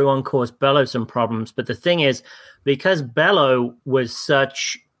problems. Ruan caused Bello some problems. But the thing is, because Bello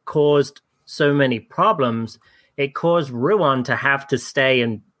caused so many problems, it caused Ruan to have to stay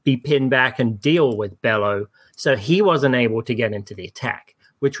and be pinned back and deal with Bello. So he wasn't able to get into the attack,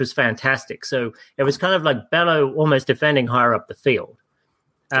 which was fantastic. So it was kind of like Bello almost defending higher up the field.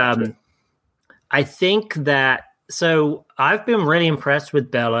 Gotcha. I think that, so I've been really impressed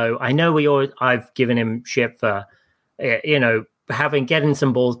with Bello. I know I've given him shit for, getting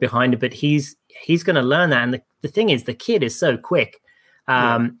some balls behind it, but he's going to learn that. And the thing is, the kid is so quick.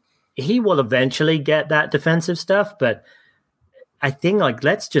 He will eventually get that defensive stuff, but I think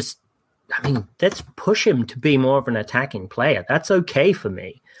let's push him to be more of an attacking player. That's okay for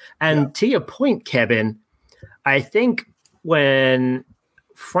me. And to your point, Kevin, I think when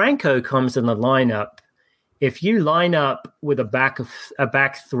Franco comes in the lineup, if you line up with a back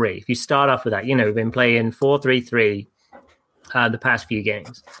three, if you start off with that, we've been playing 4-3-3 the past few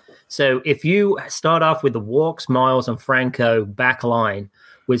games. So if you start off with the Walks, Miles, and Franco back line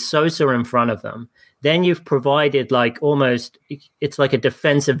with Sosa in front of them, then you've provided it's like a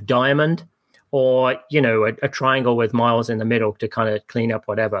defensive diamond, or, a triangle with Miles in the middle to kind of clean up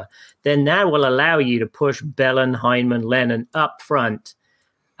whatever. Then that will allow you to push Bellin, Heineman, Lennon up front.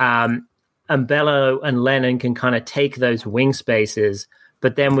 And Bello and Lennon can kind of take those wing spaces,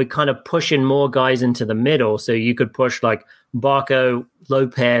 but then we're kind of pushing more guys into the middle. So you could push like Barco,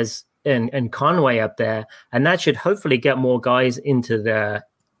 Lopez, and Conway up there. And that should hopefully get more guys into the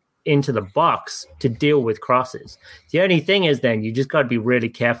box to deal with crosses. The only thing is then you just got to be really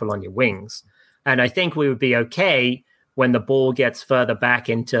careful on your wings. And I think we would be okay when the ball gets further back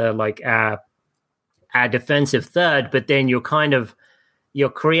into our defensive third, but then you're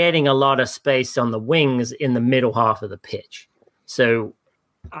creating a lot of space on the wings in the middle half of the pitch. So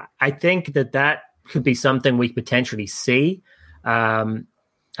I think that could be something we potentially see. And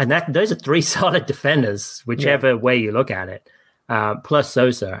those are three solid defenders, whichever way you look at it. Plus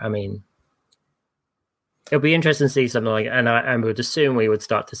Sosa. It'll be interesting to see something like, and I would assume we would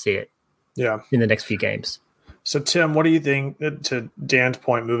start to see it in the next few games. So, Tim, what do you think, to Dan's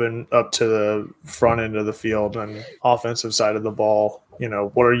point, moving up to the front end of the field and offensive side of the ball,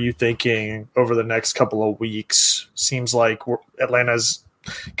 what are you thinking over the next couple of weeks? Seems like Atlanta's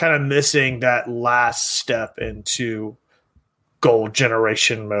kind of missing that last step into goal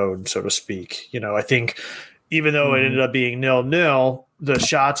generation mode, so to speak. I think even though it ended up being 0-0, the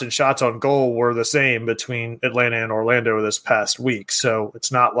shots on goal were the same between Atlanta and Orlando this past week. So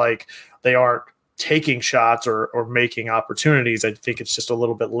it's not like they aren't taking shots or making opportunities. I think it's just a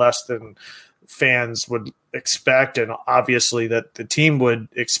little bit less than fans would expect, and obviously that the team would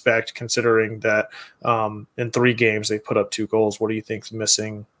expect, considering that in 3 games they put up 2 goals. What do you think's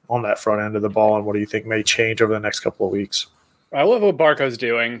missing on that front end of the ball, and what do you think may change over the next couple of weeks? I love what Barco's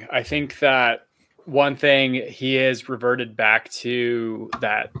doing. I think that one thing, he has reverted back to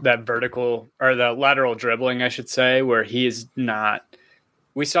that vertical, or the lateral dribbling, I should say, where he is not.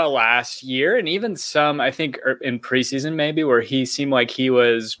 We saw last year, and even some, I think, in preseason maybe, where he seemed like he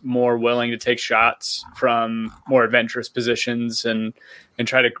was more willing to take shots from more adventurous positions and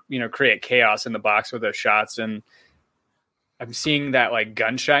try to create chaos in the box with those shots. And I'm seeing that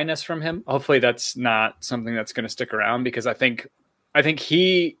gun shyness from him. Hopefully, that's not something that's going to stick around, because I think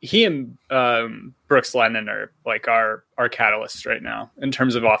he and Brooks Lennon are our catalysts right now in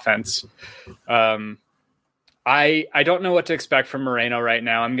terms of offense. I don't know what to expect from Moreno right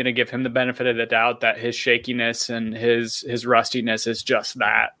now. I'm going to give him the benefit of the doubt that his shakiness and his rustiness is just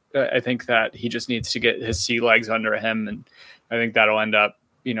that. I think that he just needs to get his sea legs under him, and I think that'll end up,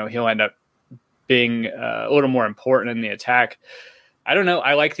 he'll end up being a little more important in the attack. I don't know.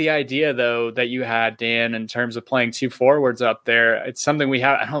 I like the idea, though, that you had, Dan, in terms of playing 2 forwards up there. It's something we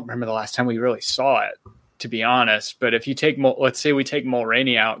have. I don't remember the last time we really saw it, to be honest. But if you take, let's say we take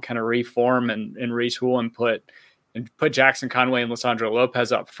Mulroney out, kind of reform and retool and put and put Jackson Conway and Lisandro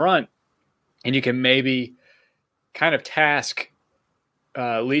Lopez up front, and you can maybe kind of task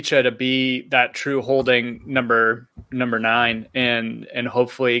Licha to be that true holding number 9 and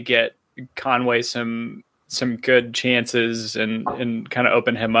hopefully get Conway some good chances and kind of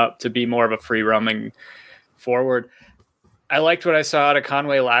open him up to be more of a free roaming forward. I liked what I saw out of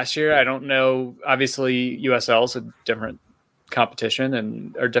Conway last year. I don't know, obviously USL is a different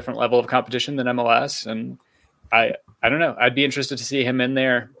competition or different level of competition than MLS, and I don't know. I'd be interested to see him in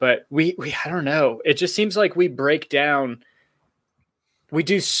there, but we I don't know. It just seems like we break down. We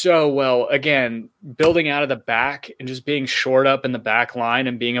do so well, again, building out of the back and just being short up in the back line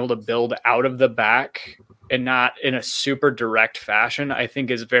and being able to build out of the back and not in a super direct fashion, I think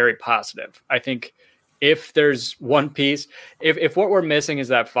is very positive. I think if there's one piece, if what we're missing is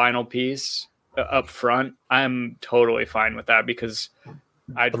that final piece up front, I'm totally fine with that because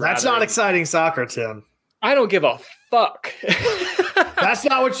that's not exciting soccer, Tim. I don't give a fuck. That's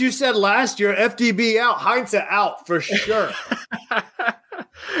not what you said last year. FDB out, Heinze out for sure.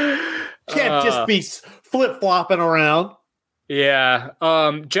 Can't just be flip-flopping around. Yeah.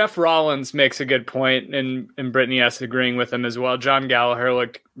 Jeff Rollins makes a good point, and Brittany S. agreeing with him as well. John Gallagher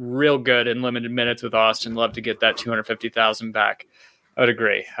looked real good in limited minutes with Austin. Love to get that $250,000 back. I would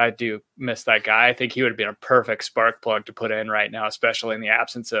agree. I do miss that guy. I think he would have been a perfect spark plug to put in right now, especially in the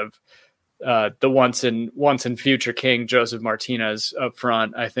absence of the once and future king Joseph Martinez up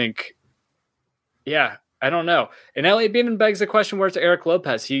front. I think, yeah, I don't know. And Elliot Beeman begs the question: where's Eric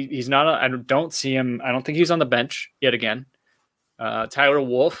Lopez? He's not. I don't see him. I don't think he's on the bench yet again. Tyler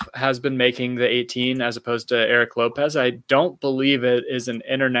Wolff has been making the 18 as opposed to Eric Lopez. I don't believe it is an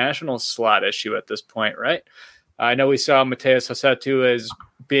international slot issue at this point, right? I know we saw Mateus Rossetto as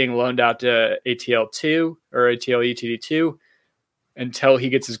being loaned out to ATL2 or ATL ETD2 until he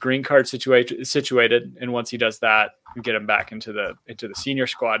gets his green card situated. And once he does that, we get him back into the senior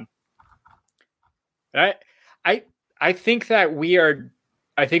squad. I think that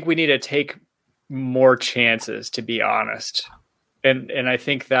I think we need to take more chances, to be honest. And I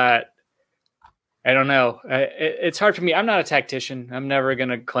think that, I don't know. It's hard for me. I'm not a tactician. I'm never going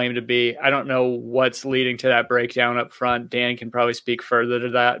to claim to be. I don't know what's leading to that breakdown up front. Dan can probably speak further to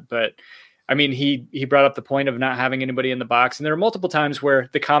that. But, I mean, he brought up the point of not having anybody in the box. And there are multiple times where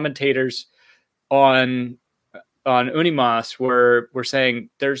the commentators on Unimas were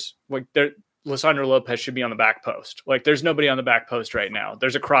saying Lisandro Lopez should be on the back post. Like, there's nobody on the back post right now.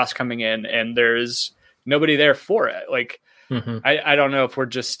 There's a cross coming in, and there's nobody there for it. Like, I don't know if we're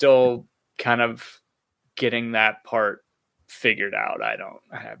just still kind of getting that part figured out. I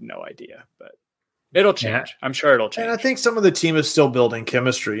have no idea, but it'll change. Yeah. I'm sure it'll change. And I think some of the team is still building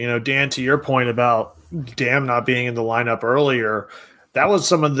chemistry. You know, Dan, to your point about Dam not being in the lineup earlier, that was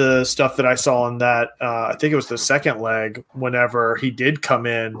some of the stuff that I saw in that. I think it was the second leg whenever he did come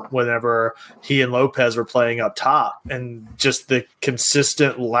in, whenever he and Lopez were playing up top, and just the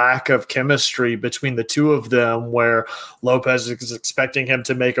consistent lack of chemistry between the two of them, where Lopez is expecting him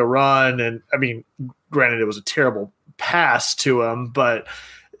to make a run. And I mean, granted, it was a terrible pass to him, but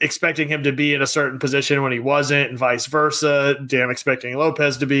expecting him to be in a certain position when he wasn't, and vice versa. Damn, expecting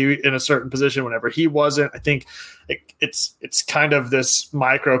Lopez to be in a certain position whenever he wasn't. I think it's kind of this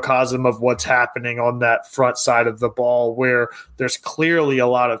microcosm of what's happening on that front side of the ball, where there's clearly a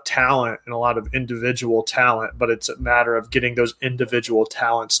lot of talent and a lot of individual talent, but it's a matter of getting those individual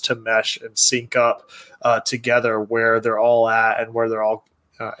talents to mesh and sync up together where they're all at and where they're all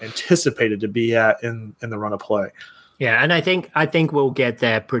anticipated to be at in the run of play. Yeah, and I think we'll get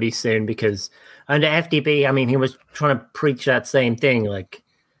there pretty soon, because under FDB, I mean, he was trying to preach that same thing, like,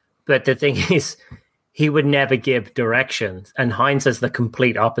 but the thing is, he would never give directions, and Heinze is the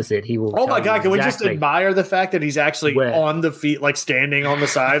complete opposite. He will. Oh my God! Can we just admire the fact that he's actually on the feet, like standing on the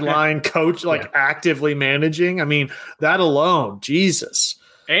sideline, coach, like actively managing? I mean, that alone, Jesus.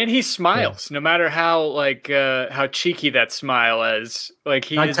 And he smiles, no matter how how cheeky that smile is. Like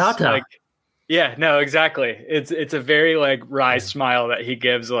he's like. Yeah, no, exactly. It's a very like wry smile that he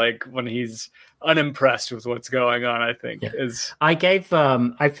gives, like when he's unimpressed with what's going on. I think is. I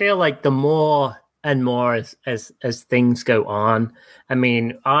feel like the more and more as things go on. I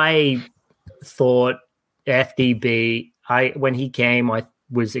mean, I thought FDB. When he came, I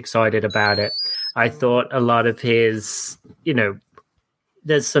was excited about it. I thought a lot of his,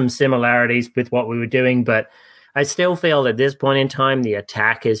 there's some similarities with what we were doing, but I still feel at this point in time the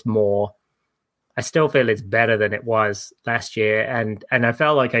attack is more. I still feel it's better than it was last year, and I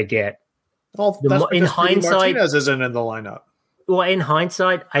felt like I get. Well, in hindsight, Martinez isn't in the lineup. Well, in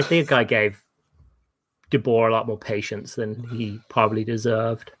hindsight, I think I gave DeBoer a lot more patience than he probably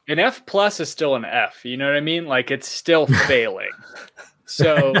deserved. An F+ is still an F. You know what I mean? Like, it's still failing.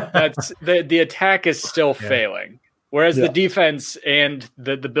 So that's the attack is still failing. Whereas the defense and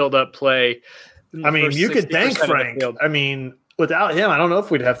the build-up play. I mean, you could thank Frank. I mean, without him, I don't know if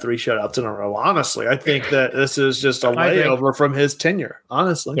we'd have 3 shutouts in a row. Honestly, I think that this is just a layover from his tenure.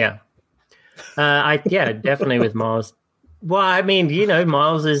 Honestly, yeah, definitely with Miles. Well, I mean,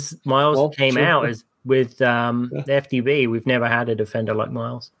 Miles came out as with the FDB. We've never had a defender like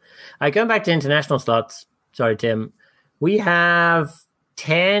Miles. Going back to international slots. Sorry, Tim. We have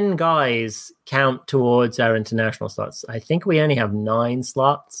 10 guys count towards our international slots. I think we only have 9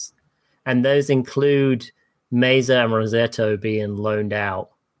 slots, and those include Meza and Rossetto being loaned out.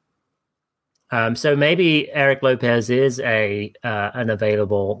 So maybe Eric Lopez is an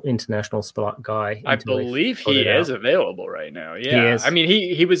available international slot guy. I believe he is available right now. Yeah, he is. I mean,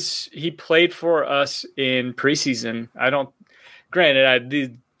 he played for us in preseason. Granted, these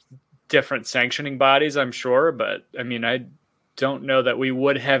different sanctioning bodies, I'm sure, but I mean, I don't know that we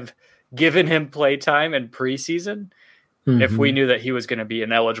would have given him play time in preseason if we knew that he was going to be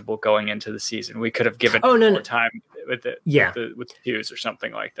ineligible going into the season. We could have given him more time with it, with the Hughes or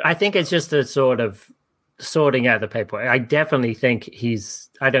something like that. I think it's just a sort of sorting out the paperwork. I definitely think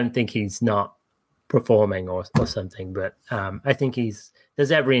I don't think he's not performing or something, but I think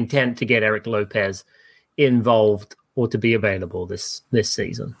there's every intent to get Eric Lopez involved or to be available this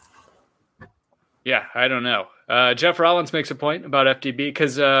season. Yeah, I don't know. Jeff Rollins makes a point about FDB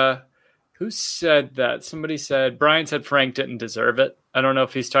because who said that? Somebody said Brian said Frank didn't deserve it. I don't know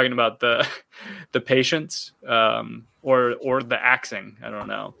if he's talking about the patience or the axing. I don't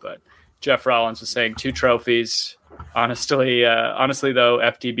know, but Jeff Rollins was saying 2 trophies. Honestly, though,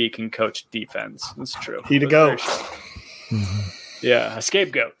 FDB can coach defense. That's true. He to go. Yeah, a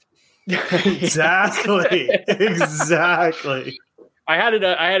scapegoat. Exactly. I had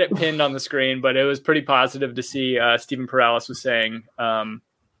it pinned on the screen, but it was pretty positive to see Steven Perales was saying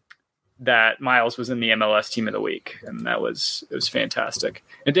that Miles was in the MLS Team of the Week, and it was fantastic.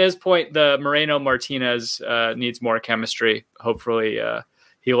 And to his point, the Moreno Martinez needs more chemistry. Hopefully,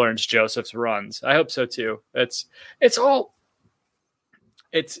 he learns Joseph's runs. I hope so too. It's all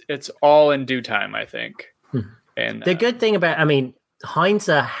in due time, I think. And the good thing about, Heinze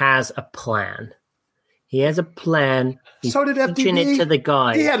has a plan. He has a plan. He's so did FDB. It to the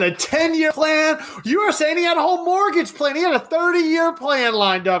guy. He had a 10-year plan. You were saying he had a whole mortgage plan. He had a 30-year plan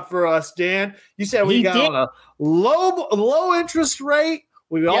lined up for us, Dan. You said we got on a low interest rate.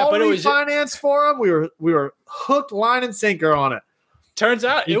 We all refinanced for him. We were hooked, line, and sinker on it. Turns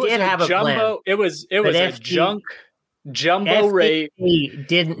out it was a jumbo. It was a jumbo rate. He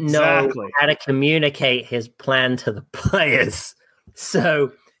didn't know how to communicate his plan to the players.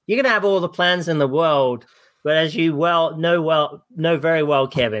 So you can have all the plans in the world, but as you know very well,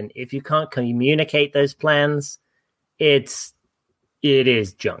 Kevin, if you can't communicate those plans, it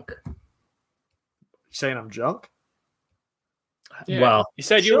is junk. You saying I'm junk? Yeah. Well, you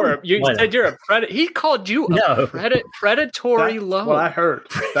said you're a predator. He called you a predatory loan. Well, I heard.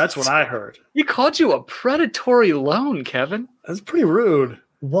 That's what I heard. He called you a predatory loan, Kevin. That's pretty rude.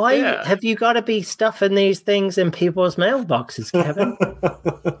 Why have you got to be stuffing these things in people's mailboxes, Kevin?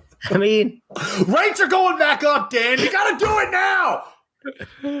 I mean, rates are going back up, Dan. You got to do it now.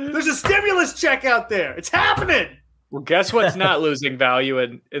 There's a stimulus check out there. It's happening. Well, guess what's not losing value,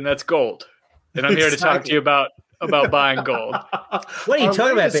 and that's gold. And I'm here to talk to you about buying gold. What are you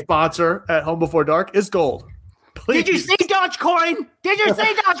talking about? Sponsor at Home Before Dark is gold. Please. Did you see Dogecoin?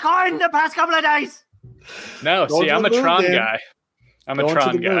 The past couple of days? No, I'm a Tron guy. I'm a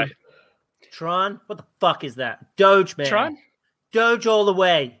Tron guy. Tron? What the fuck is that? Doge, man. Tron? Doge all the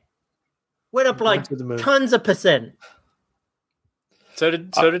way. Went up like tons of percent. So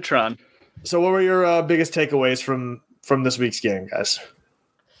did Tron. So what were your biggest takeaways from this week's game, guys?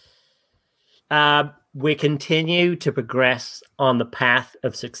 We continue to progress on the path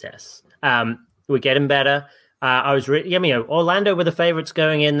of success. We're getting better. Orlando were the favorites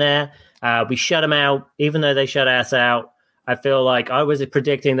going in there. We shut them out, even though they shut us out. I feel like I was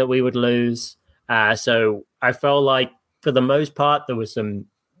predicting that we would lose. So I felt like, for the most part, there was some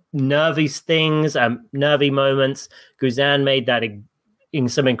nervy things, nervy moments. Guzan made that in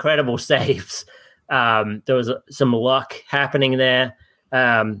some incredible saves. There was some luck happening there.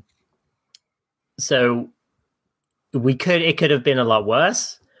 So it could have been a lot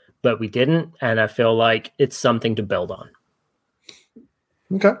worse, but we didn't. And I feel like it's something to build on.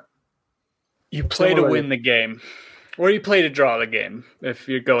 Okay. You play to win the game, or you play to draw the game if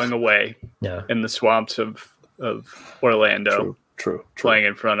you're going away in the swamps of Orlando. True. Playing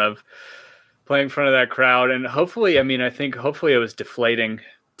in front of playing in front of that crowd. And hopefully, I think hopefully it was deflating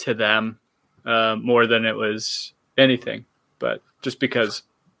to them more than it was anything. But just because,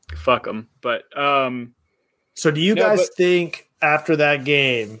 fuck them. But so do you guys think after that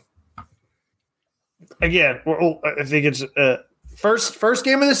game, again, I think it's first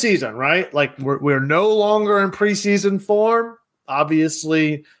game of the season, right? Like we're no longer in preseason form.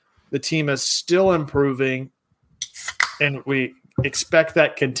 Obviously, the team is still improving, and we expect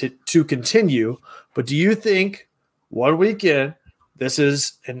that to continue. But do you think 1 weekend this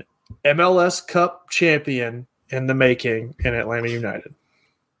is an MLS Cup champion in the making in Atlanta United?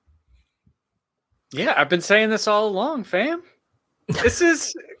 Yeah, I've been saying this all along, fam. This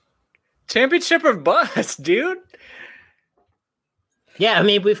is championship or bust, dude. Yeah, I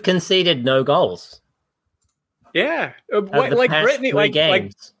mean, we've conceded no goals. Yeah, like Brittany,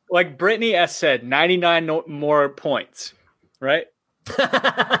 like Brittany S said, 99 more points, right?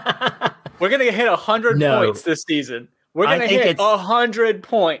 We're gonna hit 100 points this season. We're gonna hit 100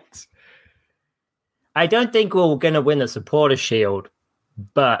 points. I don't think we're gonna win the Supporter Shield,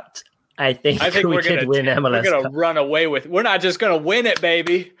 but I think we could win MLS. We're gonna run away with. We're not just gonna win it,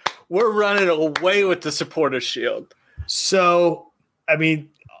 baby. We're running away with the Supporter Shield. So, I mean,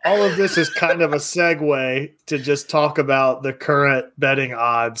 all of this is kind of a segue to just talk about the current betting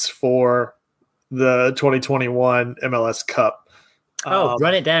odds for the 2021 MLS Cup.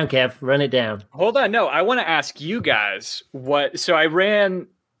 Run it down, Kev. Run it down. Hold on. No, I want to ask you guys what. So I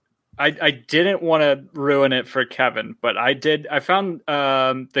didn't want to ruin it for Kevin, but I did. I found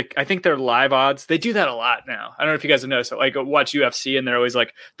I think their live odds. They do that a lot now. I don't know if you guys have noticed. Like watch UFC, and they're always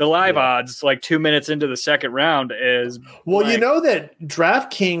like the live odds. Like 2 minutes into the second round is. Well, you know that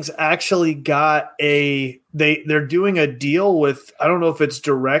DraftKings actually got they're doing a deal with, I don't know if it's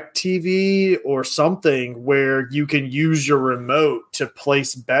DirecTV or something, where you can use your remote to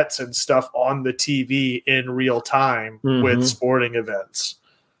place bets and stuff on the TV in real time with sporting events.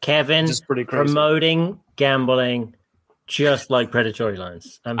 Kevin is pretty crazy. Promoting gambling just like predatory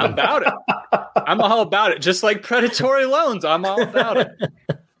loans. I'm about it. I'm all about it. Just like predatory loans. I'm all about it.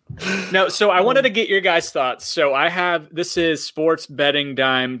 No, so I wanted to get your guys' thoughts. So this is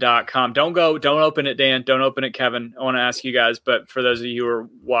sportsbettingdime.com. Don't open it, Dan. Don't open it, Kevin. I want to ask you guys, but for those of you who are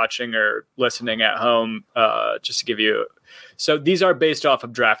watching or listening at home, just to give you, so these are based off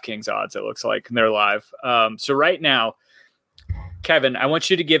of DraftKings odds, it looks like, and they're live. So right now, Kevin, I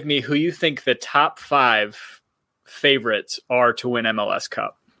want you to give me who you think the top 5 favorites are to win MLS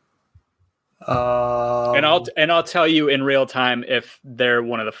Cup. And I'll tell you in real time if they're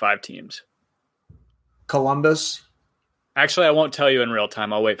one of the 5 teams. Columbus. Actually, I won't tell you in real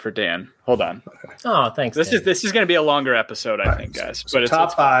time. I'll wait for Dan. Hold on. Okay. Oh, thanks. This is going to be a longer episode, I think, guys. So but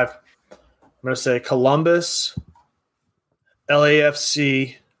top 5. I'm going to say Columbus,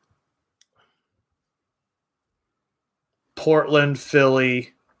 LAFC, Portland,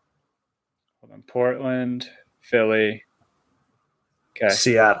 Philly. Hold on. Portland, Philly. Okay.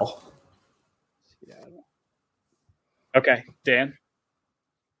 Seattle. Okay, Dan.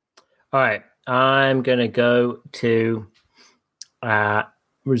 All right. I'm going to go to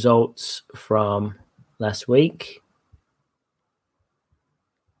results from last week.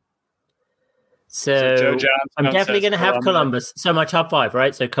 So Joe Johnson I'm definitely going to have Columbus. So my top 5,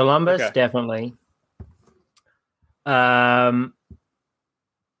 right? So Columbus, definitely. I'm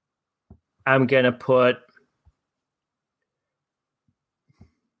going to put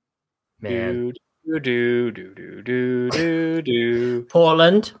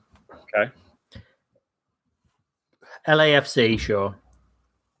Portland. Okay. LAFC, sure.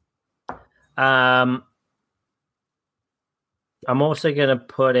 I'm also going to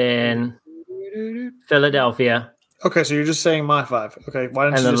put in Philadelphia. Okay, so you're just saying my 5. Okay, why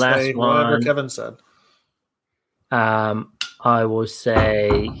don't you just say whatever Kevin said? I will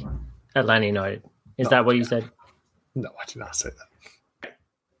say Atlanta United. Is that what you said? No, I did not say that.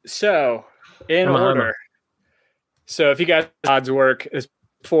 So, in order. So, if you guys odds work, is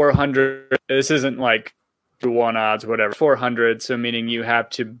 400. This isn't like 1 odds, whatever. 400. So, meaning you have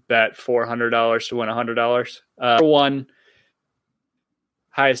to bet $400 to win $100. For one,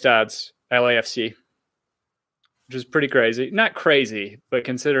 highest odds, LAFC, which is pretty crazy. Not crazy, but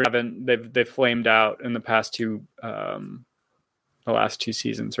considering they've flamed out in the past the last 2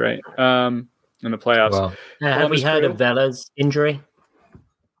 seasons, right? In the playoffs. Well, have we heard of Vela's injury?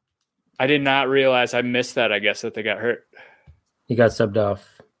 I did not realize. I missed that. I guess that they got hurt. He got subbed off.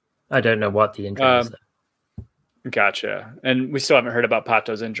 I don't know what the injury is. Gotcha. And we still haven't heard about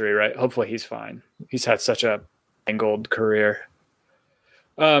Pato's injury, right? Hopefully he's fine. He's had such a angled career.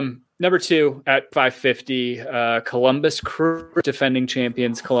 Number 2 at 550, Columbus Crew, defending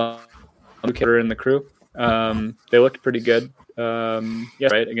champions. Luke and the crew. They looked pretty good.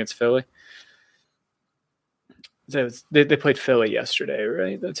 Right, against Philly. They played Philly yesterday,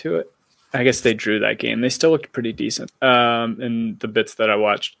 right? That's who it. I guess they drew that game. They still looked pretty decent in the bits that I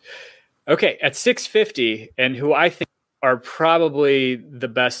watched. Okay, at 650, and who I think are probably the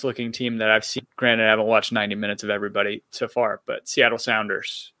best looking team that I've seen. Granted, I haven't watched 90 minutes of everybody so far, but Seattle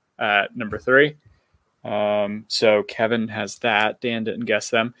Sounders at number 3. So Kevin has that. Dan didn't guess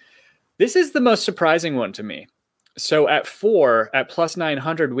them. This is the most surprising one to me. So at 4, at plus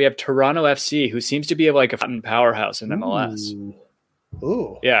 900, we have Toronto FC, who seems to be like a powerhouse in MLS.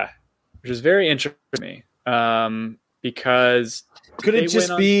 Ooh. Yeah, which is very interesting to me because could it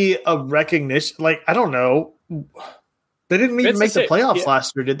just be a recognition? Like, I don't know. They didn't even make the playoffs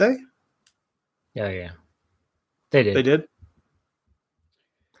last year, did they? Yeah. They did. They did?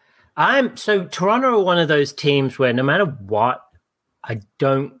 So Toronto are one of those teams where no matter what, I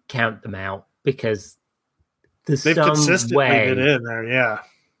don't count them out because there's they've some consistently way. been in there, yeah.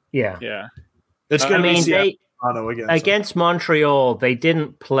 It's going to be Toronto against Montreal. They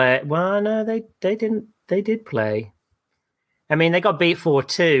didn't play. Well, no, they didn't. They did play. I mean, they got beat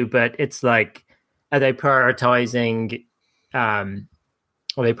 4-2, but it's like, are they prioritizing? Are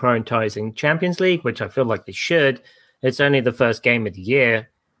they prioritizing Champions League, which I feel like they should? It's only the first game of the year.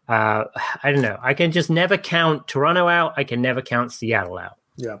 I don't know. I can just never count Toronto out. I can never count Seattle out.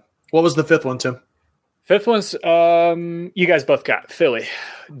 Yeah. What was the 5th one, Tim? 5th one's you guys both got Philly.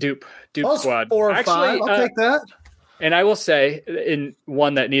 Dupe squad. 4 or 5. I'll take that. And I will say, in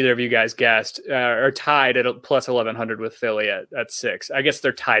one that neither of you guys guessed, are tied at plus 1,100 with Philly at 6. I guess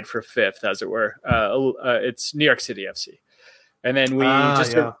they're tied for 5th, as it were. It's New York City FC. And then we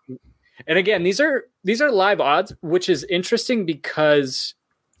and again, these are live odds, which is interesting because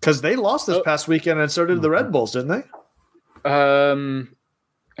they lost this past weekend and so did the Red Bulls, didn't they?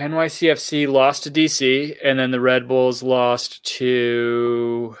 NYCFC lost to DC, and then the Red Bulls lost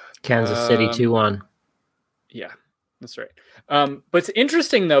to Kansas City 2-1. Yeah, that's right. But it's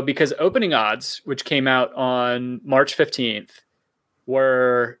interesting, though, because opening odds, which came out on March 15th,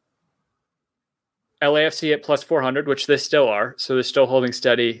 were LAFC at plus 400, which they still are. So they're still holding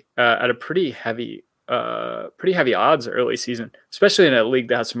steady at a pretty heavy odds early season, especially in a league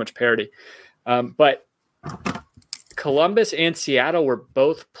that has so much parity. But Columbus and Seattle were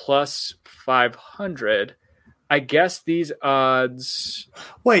both plus 500. I guess these odds.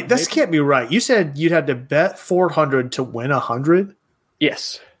 Wait, this can't be right. You said you'd have to bet 400 to win 100?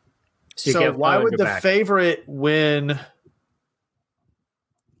 Yes. So why would the favorite win?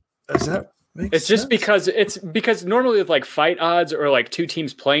 Does that make sense? Just because normally with like fight odds or like two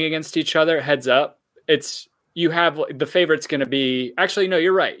teams playing against each other, heads up, you have the favorite's going to be. Actually, no,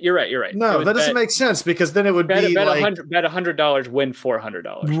 you're right. No, that doesn't make sense because then it would be bet $100, win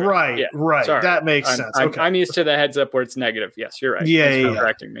 $400. Right. Yeah. Right. Sorry. That makes sense. Okay. I'm used to the heads up where it's negative. Yes, you're right. Yeah. Thanks for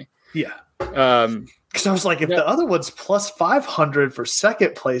correcting me. Yeah. Because I was like, if the other one's plus 500 for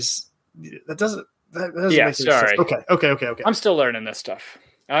second place, that doesn't make sense. Okay. I'm still learning this stuff.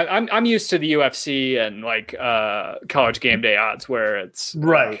 I'm used to the UFC and like college game day odds where it's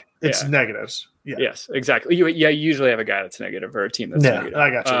right. It's negatives. Yeah. Yes, exactly. You usually have a guy that's negative or a team that's negative.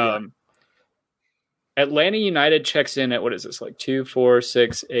 I got you. Atlanta United checks in at what is this, like 2, 4,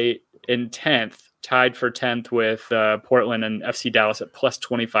 6, 8 in 10th, tied for 10th with Portland and FC Dallas at plus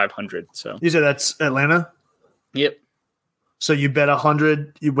 2,500. So you said that's Atlanta? Yep. So you bet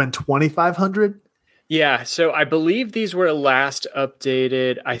 100, you win 2,500? Yeah, so I believe these were last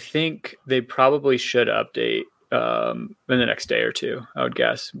updated. I think they probably should update in the next day or two, I would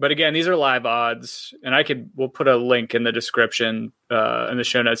guess. But again, these are live odds, and we'll put a link in the description in the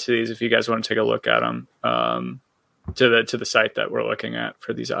show notes to these if you guys want to take a look at them to the site that we're looking at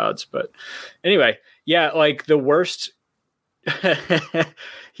for these odds. But anyway, yeah, like the worst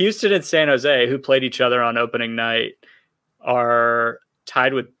Houston and San Jose, who played each other on opening night, are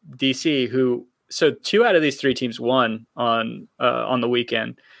tied with DC, so 2 out of these 3 teams won on the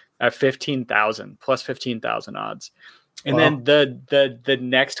weekend at 15,000 plus 15,000 odds. And then the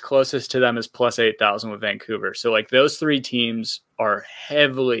next closest to them is plus 8,000 with Vancouver. So like those 3 teams are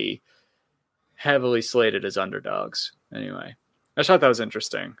heavily slated as underdogs. Anyway, I thought that was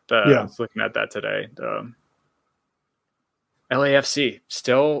interesting. I was looking at that today. LAFC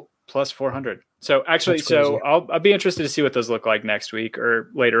still plus 400. So actually, I'll be interested to see what those look like next week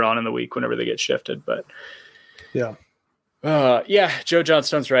or later on in the week whenever they get shifted. But Joe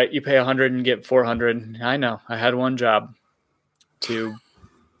Johnstone's right. You pay 100 and get 400. I know. I had one job. I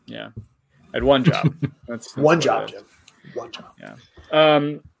had one job. That's one job, Jim. One job. Yeah.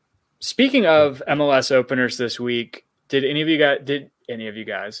 Speaking of MLS openers this week, Did any of you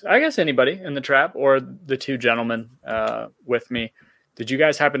guys, I guess anybody in the trap or the two gentlemen with me, did you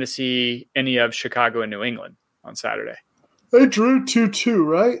guys happen to see any of Chicago and New England on Saturday? They drew 2-2,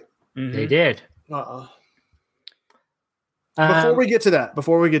 right? Mm-hmm. They did. Before we get to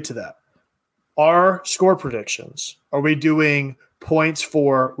that, our score predictions, are we doing points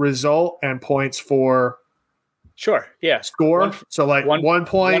for result and points for score? So like 1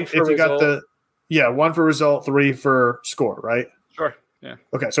 point if you result. got 1 for result, 3 for score, right? Sure. Yeah.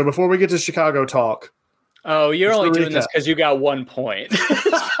 Okay, so before we get to Chicago talk. Oh, you're only doing this because you got 1 point.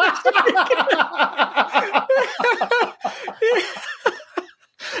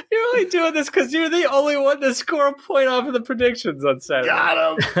 You're only doing this because you're the only one to score a point off of the predictions on Saturday. Got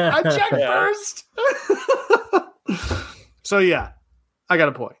him. I checked first. So yeah, I got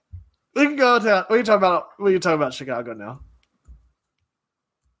a point. We can go to we can talk about Chicago now.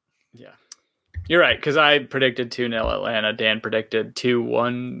 Yeah. You're right, because I predicted 2-0 Atlanta. Dan predicted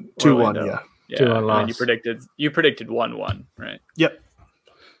 2-1. 2-1, yeah. 2-1 loss. You predicted 1-1, right? Yep.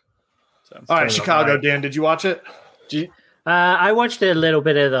 So, all right, Chicago. Dan, did you watch it? I watched a little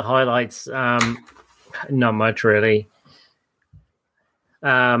bit of the highlights. Not much really.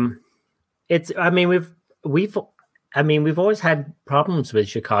 We've always had problems with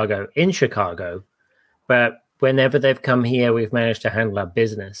Chicago in Chicago, but whenever they've come here, we've managed to handle our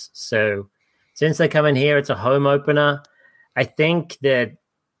business. So since they come in here, it's a home opener. I think that,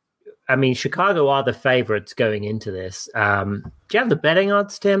 Chicago are the favorites going into this. Do you have the betting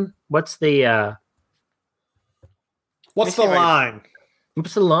odds, Tim? What's the line?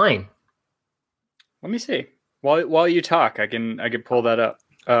 What's the line? Let me see. While you talk, I can pull that up.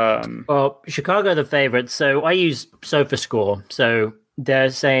 Well, Chicago the favorite. So I use SofaScore. So they're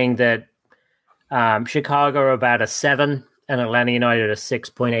saying that Chicago are about a 7 and Atlanta United a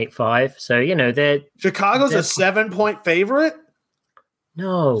 6.85. So Chicago's a 7-point favorite.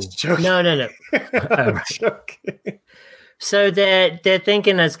 No. Oh, right. So they're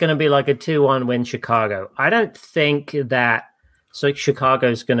thinking it's going to be like a 2-1 win Chicago. I don't think that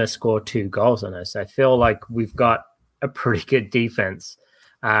Chicago's going to score 2 goals on us. I feel like we've got a pretty good defense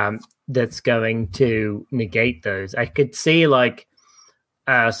that's going to negate those. I could see like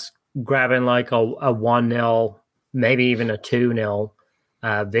us grabbing like a 1-0, maybe even a 2-0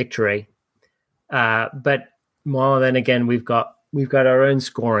 victory. But more than again, we've got our own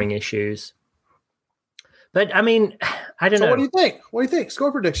scoring issues. But I don't know. So what do you think? What do you think? Score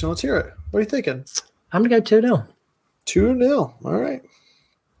prediction. Let's hear it. What are you thinking? I'm going to go 2-0. 2-0. All right.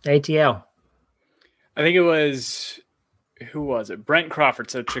 ATL. I think it was, who was it? Brent Crawford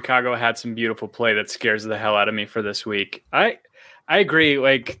said Chicago had some beautiful play that scares the hell out of me for this week. I agree.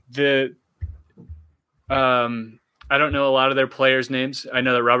 Like I don't know a lot of their players' names. I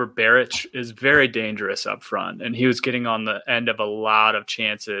know that Robert Baric is very dangerous up front, and he was getting on the end of a lot of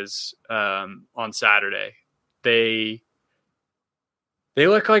chances on Saturday. They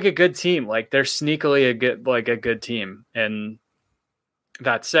look like a good team. Like they're sneakily a good team. And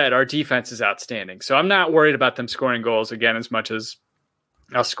that said, our defense is outstanding. So I'm not worried about them scoring goals again as much as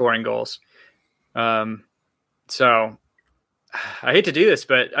us scoring goals. So I hate to do this,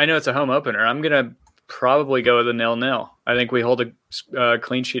 but I know it's a home opener. I'm going to probably go with a 0-0. I think we hold a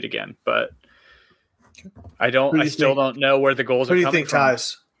clean sheet again, but I still don't know where the goals are coming from. Who do you think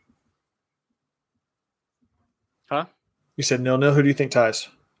ties? Huh? You said 0-0. Who do you think ties?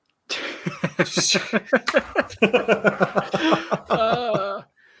 I'm going to say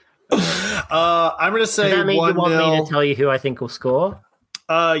 1-0. Does that mean you want me to tell you who I think will score?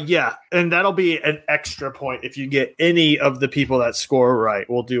 Yeah, and that'll be an extra point if you get any of the people that score right.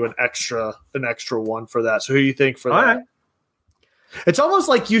 We'll do an extra one for that. So who do you think for All that? right. It's almost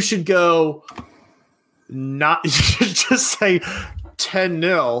like you should go you should just say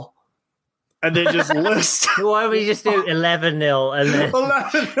 10-0 and then just list. Why don't we just do 11-0 and then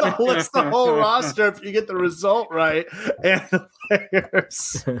 11-0 list the whole roster if you get the result right and the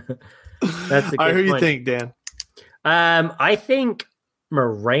players. That's a good All right, who do you point. think, Dan? I think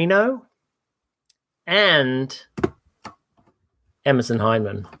Moreno and Emerson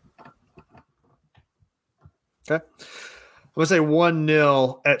Hyndman. Okay. I'm going to say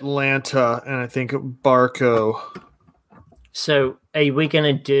 1-0 Atlanta, and I think Barco. So are we going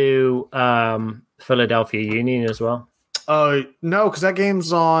to do Philadelphia Union as well? No, because that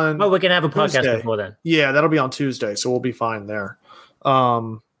game's on. Oh, we're going to have a podcast Tuesday. before then. Yeah, that'll be on Tuesday, so we'll be fine there.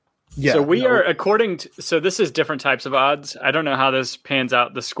 Yeah. So we are so this is different types of odds. I don't know how this pans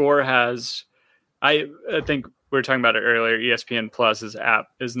out. The Score has, I think we were talking about it earlier. ESPN Plus's app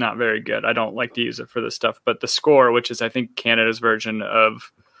is not very good. I don't like to use it for this stuff, but the Score, which is I think Canada's version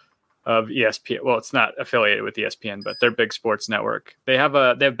of of ESPN. Well, it's not affiliated with ESPN, but they're big sports network. They have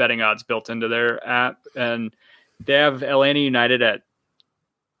betting odds built into their app, and they have Atlanta United at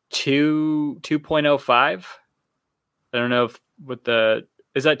 2.05. I don't know if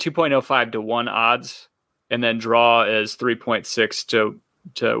is that 2.05 to 1 odds, and then draw is 3.6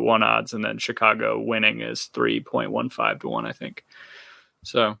 to 1 odds, and then Chicago winning is 3.15 to 1, I think.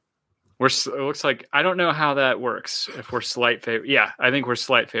 So it looks like, I don't know how that works. If we're slight favorite, yeah, I think we're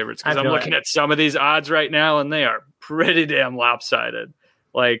slight favorites, because I'm looking at some of these odds right now, and they are pretty damn lopsided.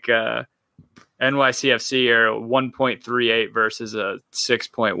 Like NYCFC are 1.38 versus a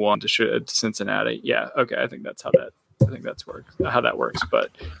 6.1 to Cincinnati. Yeah, okay, I think that's how that works. But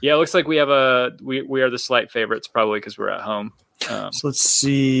yeah, it looks like we are the slight favorites, probably because we're at home. So let's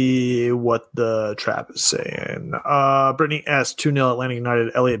see what the trap is saying. Brittany S. 2-0 Atlanta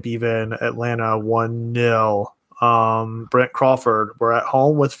United. Elliot Bevan, Atlanta 1-0. Brent Crawford, we're at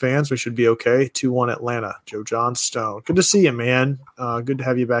home with fans. We should be okay. 2-1 Atlanta. Joe Johnstone. Good to see you, man. Good to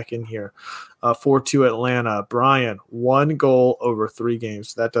have you back in here. 4-2 Atlanta. Brian, 1 goal over 3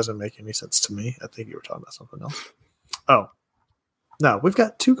 games. That doesn't make any sense to me. I think you were talking about something else. Oh, no, we've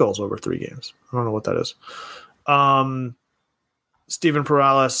got 2 goals over 3 games. I don't know what that is. Steven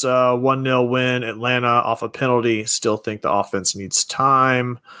Perales, 1-0 win. Atlanta off a penalty. Still think the offense needs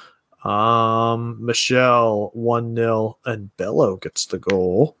time. Michelle, 1-0, and Bello gets the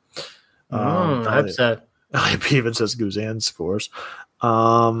goal. I hope so. Even says Guzan scores.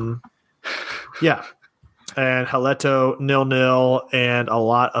 Yeah. And Haleto, 0-0, and a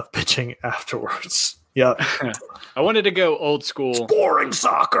lot of pitching afterwards. Yep. I wanted to go old school. Boring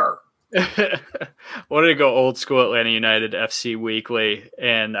soccer. Wanted to go old school Atlanta United FC Weekly,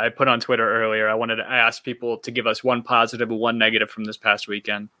 and I put on Twitter earlier, I asked people to give us 1 positive and 1 negative from this past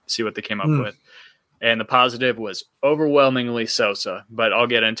weekend, see what they came up with. And the positive was overwhelmingly Sosa, but I'll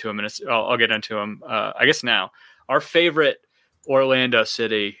get into him. I'll get into him, I guess now. Our favorite Orlando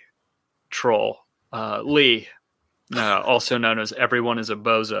City troll, Lee, also known as Everyone is a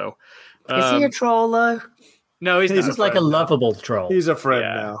Bozo. Is he a troll, though? No, he's just like a lovable troll. He's a friend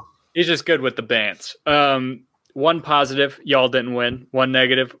now. He's just good with the bants. 1 positive, y'all didn't win. 1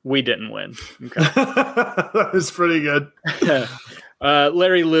 negative, we didn't win. Okay. That was pretty good.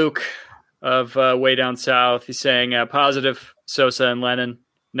 Larry Luke of Way Down South, he's saying positive, Sosa and Lennon.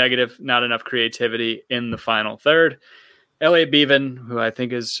 Negative, not enough creativity in the final third. Elliot Bevan, who I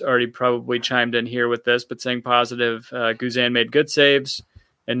think has already probably chimed in here with this, but saying positive, Guzan made good saves.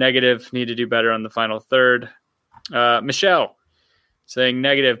 And negative, need to do better on the final third. Michelle, saying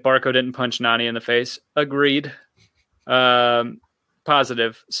negative, Barco didn't punch Nani in the face. Agreed.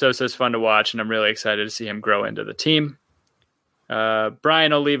 Positive, Sosa's fun to watch, and I'm really excited to see him grow into the team.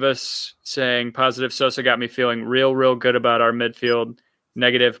 Brian Olivas saying positive, Sosa got me feeling real good about our midfield.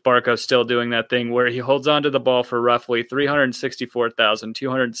 Negative, Barco still doing that thing where he holds on to the ball for roughly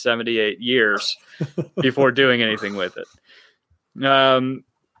 364,278 years before doing anything with it.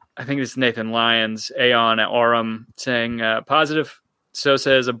 I think this is Nathan Lyons, Aeon at Aurum, saying positive,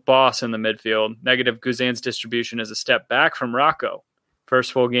 Sosa is a boss in the midfield. Negative, Guzan's distribution is a step back from Rocco.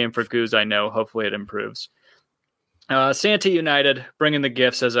 First full game for Guz, I know. Hopefully it improves. Santa United, bringing the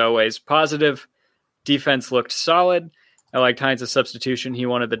gifts as always. Positive, defense looked solid. I liked Hines' substitution. He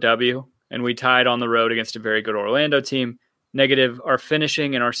wanted the W, and we tied on the road against a very good Orlando team. Negative, our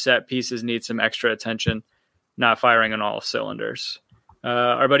finishing and our set pieces need some extra attention. Not firing on all cylinders.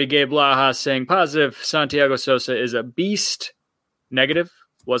 Our buddy Gabe Laha saying positive, Santiago Sosa is a beast. Negative,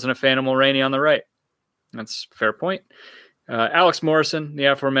 wasn't a fan of Mulroney on the right. That's a fair point. Alex Morrison, the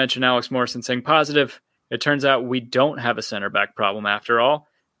aforementioned Alex Morrison, saying positive, it turns out we don't have a center back problem after all.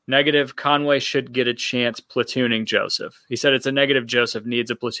 Negative, Conway should get a chance platooning Joseph. He said it's a negative, Joseph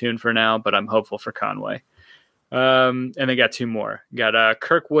needs a platoon for now, but I'm hopeful for Conway. And they got 2 more. Got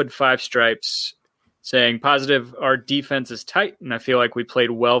Kirkwood 5 stripes saying positive, our defense is tight, and I feel like we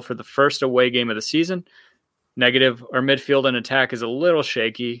played well for the first away game of the season. Negative, our midfield and attack is a little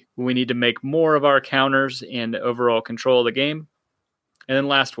shaky. We need to make more of our counters and overall control of the game. And then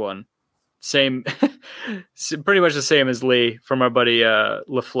last one, same, pretty much the same as Lee from our buddy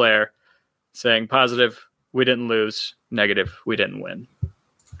LaFleur, saying positive, we didn't lose. Negative, we didn't win.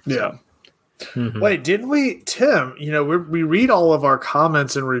 Yeah. Mm-hmm. Wait, didn't we, Tim, we read all of our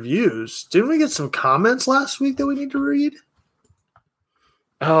comments and reviews. Didn't we get some comments last week that we need to read?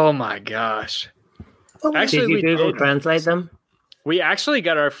 Oh my gosh. Actually, did you Google translate them? We actually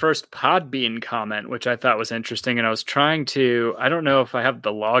got our first Podbean comment, which I thought was interesting. And I was trying to, I don't know if I have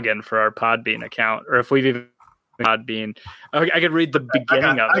the login for our Podbean account or if we've even Podbean. I could read the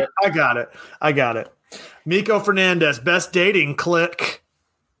beginning of it. I got it. Miko Fernandez, best dating, click.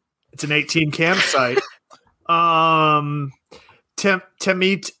 It's an 18 campsite. Tim,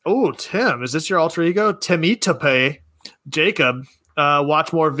 is this your alter ego? Temitape Jacob.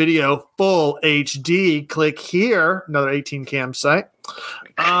 Watch more video, full HD. Click here. Another 18 campsite.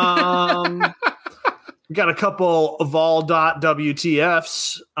 We got a couple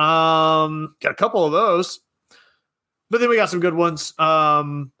Vol.WTFs. Got a couple of those. But then we got some good ones.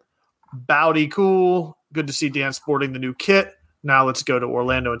 Bowdy Cool. Good to see Dan sporting the new kit. Now let's go to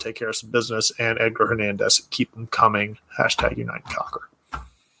Orlando and take care of some business. And Edgar Hernandez, keep them coming. # Unite and Conquer.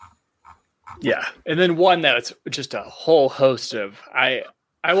 Yeah. And then one that's just a whole host of, I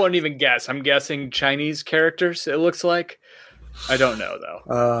won't even guess. I'm guessing Chinese characters, it looks like. I don't know, though.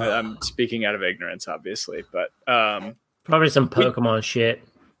 I'm speaking out of ignorance, obviously. But probably some Pokemon shit.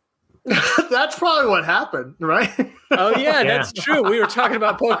 That's probably what happened, right? Oh, yeah, that's true. We were talking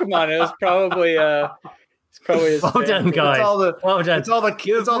about Pokemon. It was probably... his well done, guys. Well done. It's all the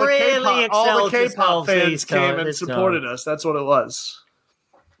K-pop fans came and supported us. That's what it was.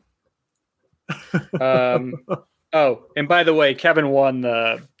 Oh, and by the way, Kevin won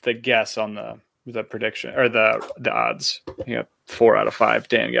the guess on the prediction or the odds. Yeah, 4 out of 5.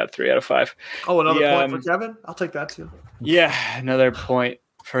 Dan got 3 out of 5. Oh, another point for Kevin. I'll take that too. Yeah, another point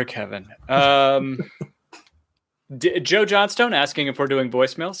for Kevin. Joe Johnstone asking if we're doing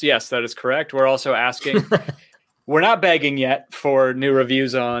voicemails. Yes, that is correct. We're also asking. We're not begging yet for new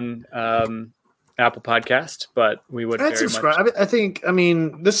reviews on Apple Podcast, but we would very subscribe. much. I think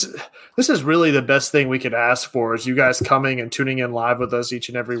this is really the best thing we could ask for is you guys coming and tuning in live with us each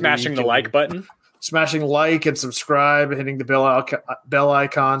and every week. Smashing the like button. Smashing like and subscribe, hitting the bell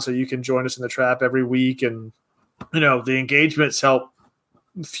icon so you can join us in the trap every week. And, the engagements help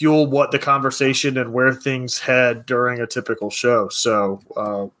fuel what the conversation and where things head during a typical show.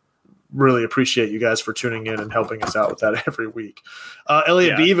 So really appreciate you guys for tuning in and helping us out with that every week.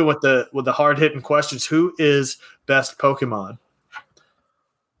 Elliot Beaven with the hard hitting questions. Who is best Pokemon?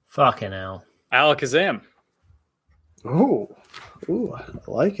 Fucking hell. Alakazam. Ooh, I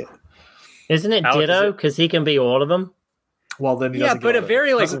like it. Isn't it Ditto? Because he can be all of them. Well, then he doesn't. But a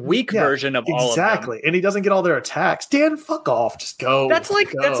very weak version of all of them. Exactly, and he doesn't get all their attacks. Dan, fuck off. Just go. That's like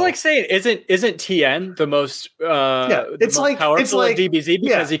saying isn't TN the most powerful of DBZ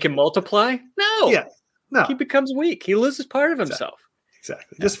because he can multiply? No, he becomes weak. He loses part of himself.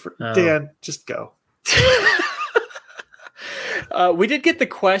 Exactly. Dan, just go. We did get the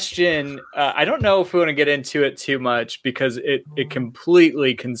question. I don't know if we want to get into it too much because it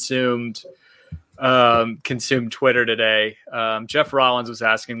completely consumed Twitter today. Jeff Rollins was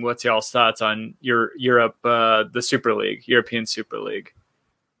asking, what's y'all's thoughts on Europe, the Super League, European Super League?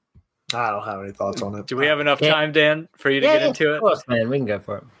 I don't have any thoughts on it. Do we have enough time, Dan, for you to get into it? Of course, man. We can go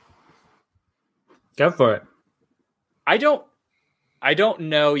for it. Go for it. I don't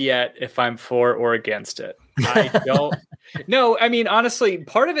know yet if I'm for or against it. I don't. No, I mean, honestly,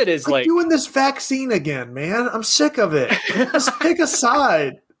 part of it is like doing this vaccine again, man. I'm sick of it. Just pick a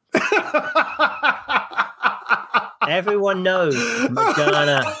side. Everyone knows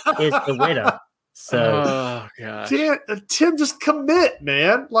Moderna is the winner. So, oh god, Tim, just commit,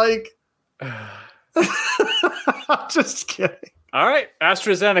 man. Like, I'm just kidding. All right,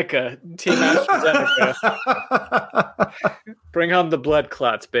 AstraZeneca, Team AstraZeneca, bring on the blood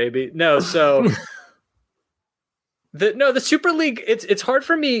clots, baby. No, so the Super League. It's hard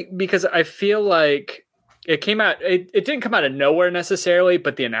for me because I feel like. It came out. It didn't come out of nowhere necessarily,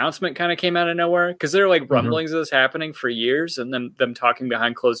 but the announcement kind of came out of nowhere because there are like rumblings of this happening for years, and then them talking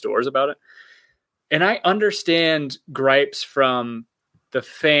behind closed doors about it. And I understand gripes from the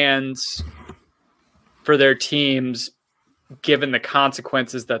fans for their teams, given the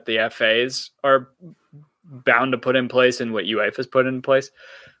consequences that the FAs are bound to put in place and what UEFA's put in place.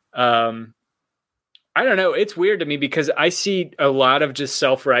 I don't know. It's weird to me because I see a lot of just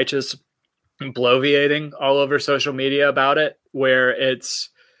self-righteous bloviating all over social media about it, where it's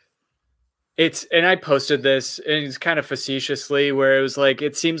and I posted this and it's kind of facetiously where it was like,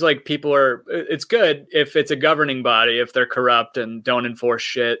 it seems like it's good if it's a governing body, if they're corrupt and don't enforce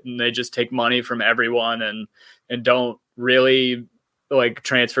shit and they just take money from everyone and don't really like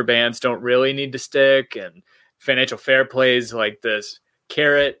transfer bans don't really need to stick, and financial fair play is like this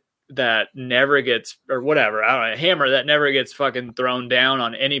carrot that never gets, or whatever, I don't know, a hammer that never gets fucking thrown down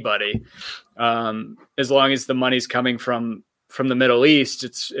on anybody. As long as the money's coming from the Middle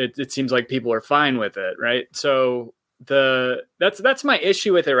East, it seems like people are fine with it, right? So that's my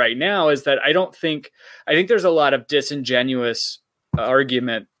issue with it right now, is that I think there's a lot of disingenuous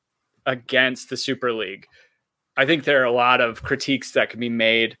argument against the Super League. I think there are a lot of critiques that can be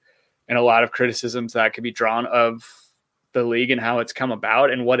made and a lot of criticisms that could be drawn of the league and how it's come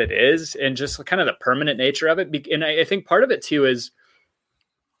about and what it is and just kind of the permanent nature of it. And I think part of it too is,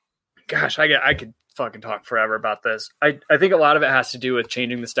 gosh, I could fucking talk forever about this. I think a lot of it has to do with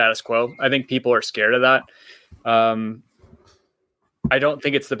changing the status quo. I think people are scared of that. I don't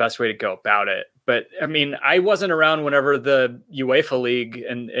think it's the best way to go about it. But I mean, I wasn't around whenever the UEFA League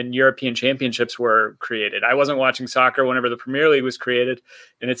and European Championships were created. I wasn't watching soccer whenever the Premier League was created.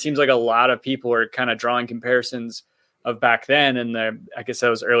 And it seems like a lot of people are kind of drawing comparisons of back then. And I guess that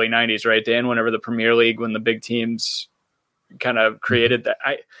was early 90s, right, Dan? Whenever the Premier League, when the big teams kind of created that.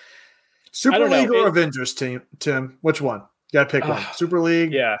 Super League or Avengers, Tim? Which one? You got to pick one. Super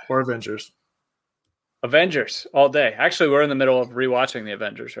League or Avengers? Avengers all day. Actually, we're in the middle of rewatching the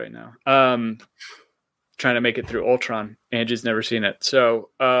Avengers right now. Trying to make it through Ultron. Angie's never seen it. So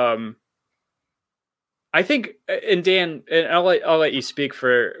I think, and Dan, and I'll let you speak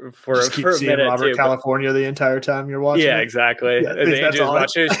for just keep a seeing minute Robert too, California the entire time you're watching. Yeah, it. Exactly. Yeah,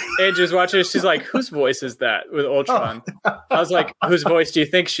 Angie's watching. She's like, "Whose voice is that with Ultron?" Oh. I was like, "Whose voice do you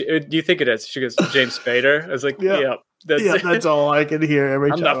think it is?" She goes, "James Spader." I was like, "Yep." That's all I can hear every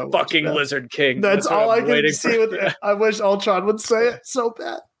time. I'm the fucking Lizard King. That's all I can see. I wish Ultron would say it so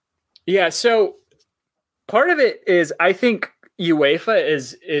bad. Yeah. So part of it is, I think UEFA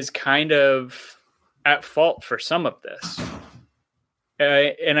is kind of at fault for some of this,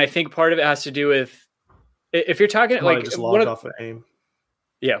 and I think part of it has to do with, if you're talking like just logged off of AIM.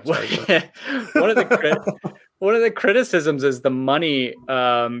 Yeah. One of the criticisms is the money.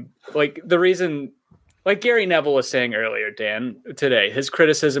 Like the reason. Like Gary Neville was saying earlier, Dan, today, his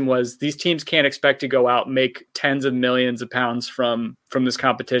criticism was these teams can't expect to go out and make tens of millions of pounds from this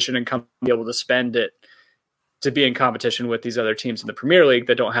competition and be able to spend it to be in competition with these other teams in the Premier League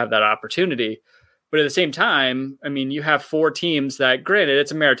that don't have that opportunity. But at the same time, I mean, you have 4 teams that, granted,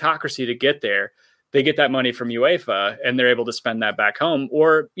 it's a meritocracy to get there. They get that money from UEFA and they're able to spend that back home,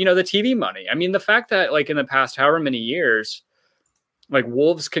 or, the TV money. I mean, the fact that like in the past, however many years, like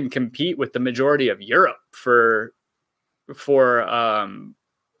Wolves can compete with the majority of Europe for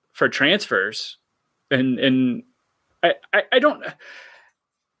transfers, and I don't.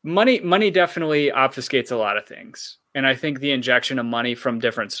 Money definitely obfuscates a lot of things, and I think the injection of money from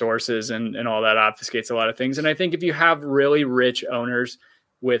different sources and all that obfuscates a lot of things. And I think if you have really rich owners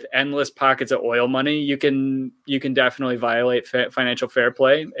with endless pockets of oil money, you can definitely violate financial fair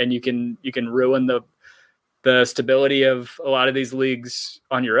play, and you can ruin the stability of a lot of these leagues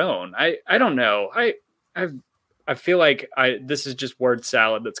on your own. I don't know. I feel like this is just word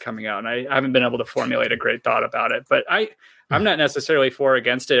salad that's coming out, and I haven't been able to formulate a great thought about it. But I'm not necessarily for or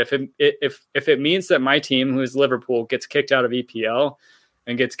against it. If it means that my team, who is Liverpool, gets kicked out of EPL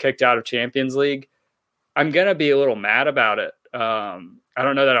and gets kicked out of Champions League, I'm gonna be a little mad about it. I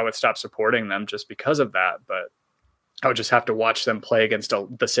don't know that I would stop supporting them just because of that, but I would just have to watch them play against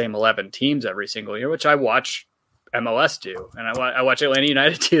the same 11 teams every single year, which I watch MLS do. And I watch Atlanta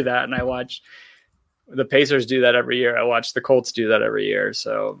United do that. And I watch the Pacers do that every year. I watch the Colts do that every year.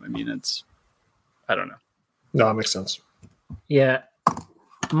 So, I mean, I don't know. No, it makes sense. Yeah.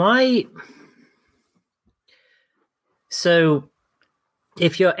 So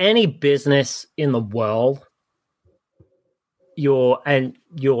if you're any business in the world, you're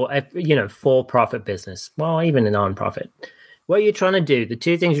for-profit business, well, even a non-profit, what you're trying to do, the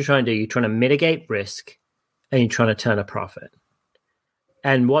two things you're trying to do, you're trying to mitigate risk and you're trying to turn a profit.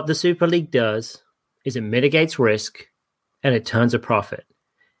 And what the Super League does is it mitigates risk and it turns a profit.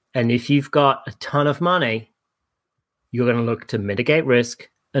 And if you've got a ton of money, you're going to look to mitigate risk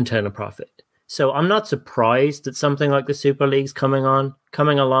and turn a profit. So I'm not surprised that something like the Super League's coming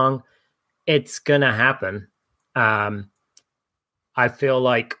along. It's going to happen. I feel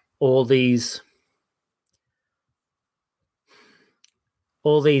like all these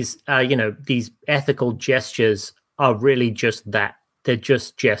these ethical gestures are really just that. They're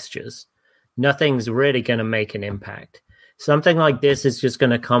just gestures. Nothing's really going to make an impact. Something like this is just going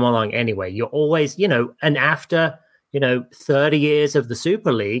to come along anyway. You're always, and after, 30 years of the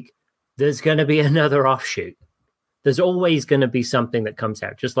Super League, there's going to be another offshoot. There's always going to be something that comes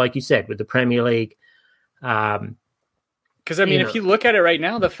out, just like you said, with the Premier League. Because, if you look at it right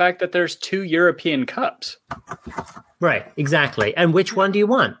now, the fact that there's 2 European Cups. Right, exactly. And which one do you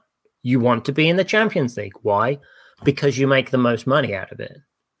want? You want to be in the Champions League. Why? Because you make the most money out of it.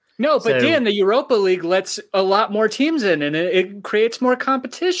 No, but Dan, the Europa League lets a lot more teams in, and it creates more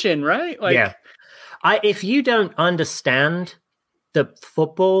competition, right? Yeah. If you don't understand that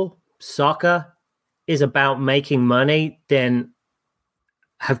soccer is about making money, then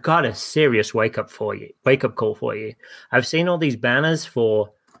I've got a serious wake up call for you. I've seen all these banners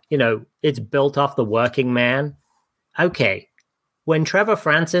for, it's built off the working man. okay, when Trevor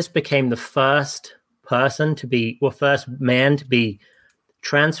Francis became the first man to be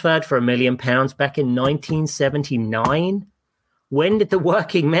transferred for £1 million back in 1979, when did the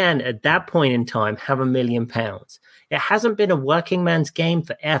working man at that point in time have £1 million? It hasn't been a working man's game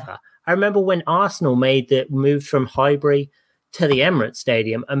forever. I remember when Arsenal made the move from Highbury to the Emirates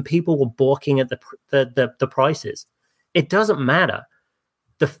Stadium and people were balking at the prices. It doesn't matter.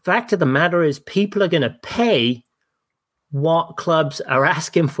 The fact of the matter is people are going to pay what clubs are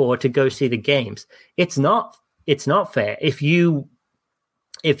asking for to go see the games. It's not fair. If you're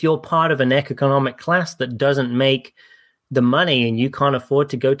part of an economic class that doesn't make the money and you can't afford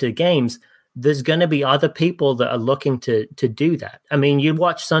to go to the games, there's going to be other people that are looking to do that. I mean, you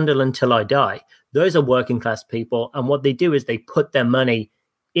watch Sunderland Till I Die. Those are working class people. And what they do is they put their money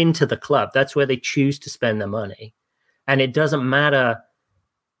into the club. That's where they choose to spend their money. And it doesn't matter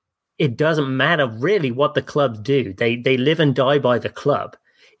really what the clubs do. They live and die by the club.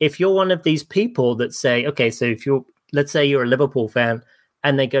 If you're one of these people that say, okay, so let's say you're a Liverpool fan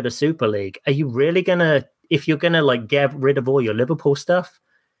and they go to Super League, are you really if you're going to like get rid of all your Liverpool stuff,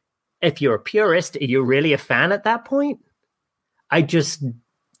 if you're a purist, are you really a fan at that point? It's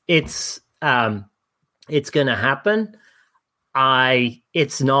going to happen.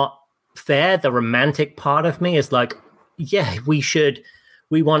 It's not fair. The romantic part of me is like, yeah, we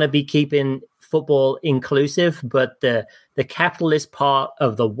want to be keeping football inclusive, but the capitalist part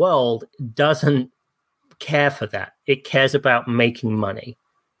of the world doesn't care for that. It cares about making money.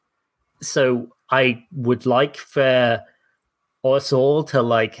 So I would like for us all to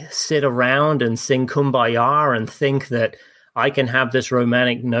like sit around and sing Kumbaya and think that I can have this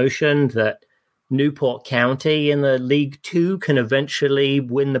romantic notion that Newport County in the League Two can eventually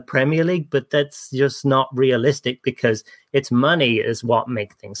win the Premier League, but that's just not realistic because it's money is what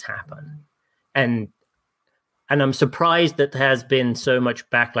makes things happen. And I'm surprised that there has been so much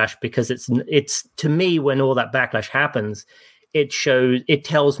backlash because it's to me, when all that backlash happens, it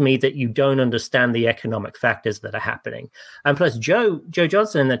tells me that you don't understand the economic factors that are happening. And plus Joe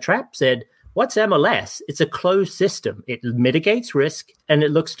Johnson in the Trap said, what's MLS? It's a closed system. It mitigates risk and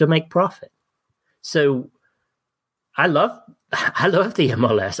it looks to make profit. So I love the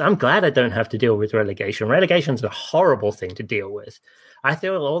MLS. I'm glad I don't have to deal with relegation. Relegation is a horrible thing to deal with. I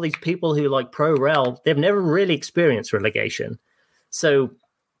feel all these people who like pro rel, they've never really experienced relegation. So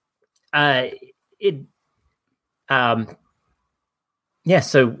so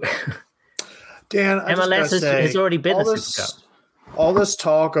Dan, MLS has already been a Super Cup. All this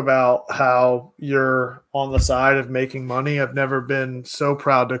talk about how you're on the side of making money, I've never been so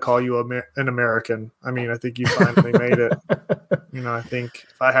proud to call you an American. I mean, I think you finally made it. I think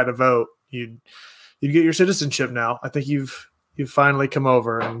if I had a vote, you'd get your citizenship now. I think you've finally come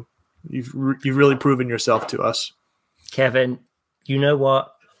over and you've really proven yourself to us. Kevin, you know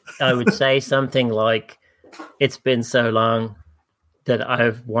what? I would say something like, it's been so long that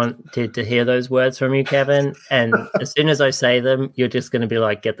I've wanted to hear those words from you, Kevin. And as soon as I say them, you're just going to be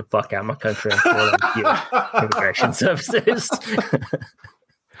like, get the fuck out of my country and call you immigration services.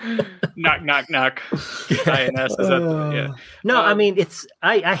 Knock, knock, knock. INS, is that, yeah. No, I mean,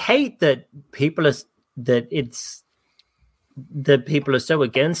 I hate that people are so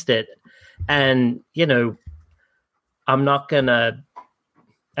against it. And, I'm not going to,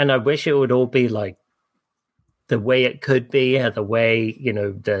 and I wish it would all be like the way it could be, or the way,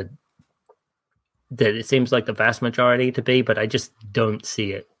 that it seems like the vast majority to be, but I just don't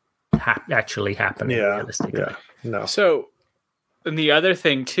see it actually happening realistically. Yeah, no. So, and the other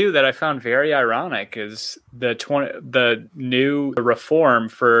thing too that I found very ironic is the new reform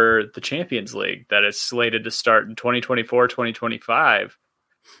for the Champions League that is slated to start in 2024, 2025.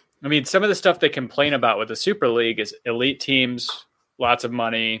 I mean, some of the stuff they complain about with the Super League is elite teams, lots of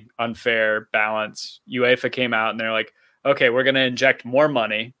money, unfair, balance. UEFA came out and they're like, okay, we're going to inject more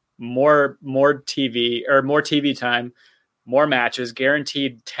money, more TV time, more matches,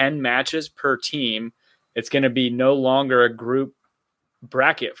 guaranteed 10 matches per team. It's going to be no longer a group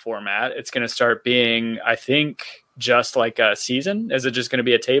bracket format. It's going to start being, I think, just like a season. Is it just going to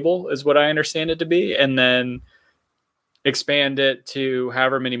be a table is what I understand it to be? And then expand it to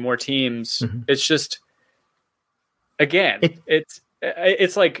however many more teams. Mm-hmm. It's just, again, it's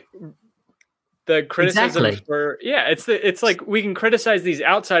like the criticism for, it's like we can criticize these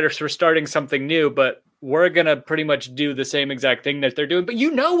outsiders for starting something new, but we're going to pretty much do the same exact thing that they're doing. But you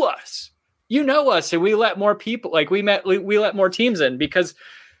know us, and we let more people, like we let more teams in because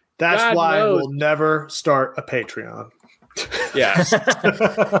that's God why knows. We'll never start a Patreon. Yeah.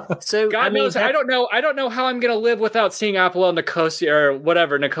 So God knows, I don't know how I'm going to live without seeing Apple Nicosia or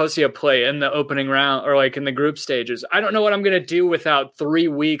whatever Nicosia play in the opening round or like in the group stages. I don't know what I'm going to do without 3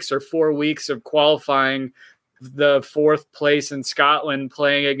 weeks or 4 weeks of qualifying the 4th place in Scotland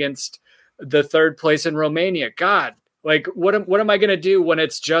playing against the 3rd place in Romania. God, like what am I going to do when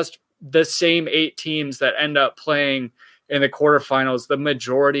it's just the same 8 teams that end up playing in the quarterfinals the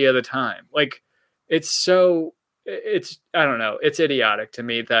majority of the time? Like I don't know. It's idiotic to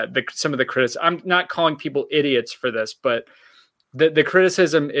me that some of the criticism, I'm not calling people idiots for this, but the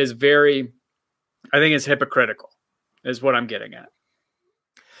criticism is I think it's hypocritical is what I'm getting at.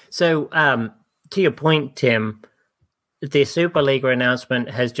 So, to your point, Tim, the Superliga announcement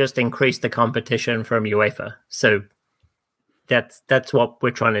has just increased the competition from UEFA. So that's what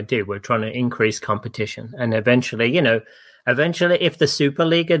we're trying to do. We're trying to increase competition. And eventually, if the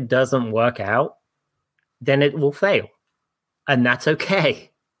Superliga doesn't work out, then it will fail. And that's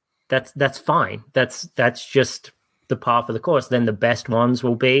okay. That's fine. That's just the path of the course. Then the best ones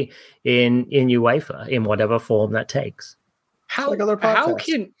will be in UEFA in whatever form that takes. How can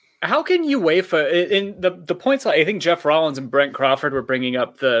UEFA in the points? I think Jeff Rollins and Brent Crawford were bringing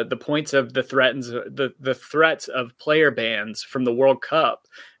up the points of the threats of player bans from the World Cup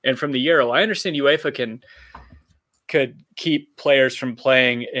and from the Euro. I understand UEFA could keep players from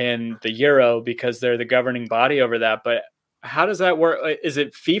playing in the Euro because they're the governing body over that. But how does that work? Is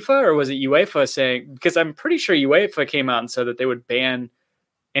it FIFA or was it UEFA saying? Because I'm pretty sure UEFA came out and said that they would ban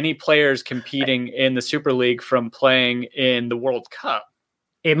any players competing in the Super League from playing in the World Cup.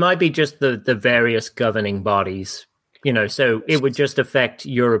 It might be just the various governing bodies, so it would just affect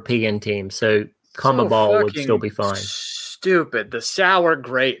European teams. So CONMEBOL would still be fine. Stupid. The sour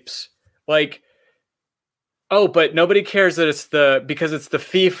grapes. Like, but nobody cares that because it's the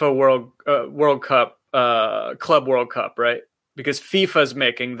FIFA World Cup, Club World Cup, right? Because FIFA's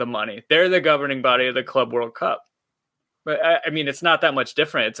making the money. They're the governing body of the Club World Cup. But I mean, it's not that much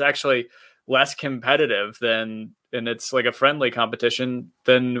different. It's actually less competitive and it's like a friendly competition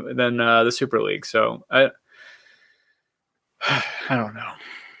than the Super League. So I don't know.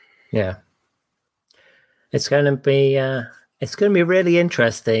 Yeah, it's going to be really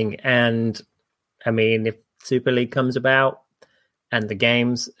interesting. And I mean, if Super League comes about and the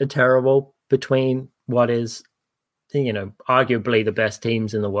games are terrible between what is, arguably the best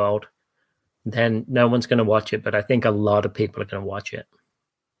teams in the world, then no one's going to watch it. But I think a lot of people are going to watch it.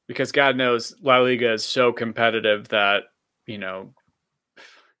 Because God knows La Liga is so competitive that, Real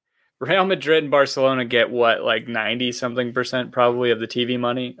Madrid and Barcelona get what, like 90-something% probably of the TV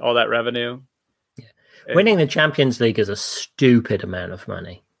money, all that revenue. Yeah. Winning the Champions League is a stupid amount of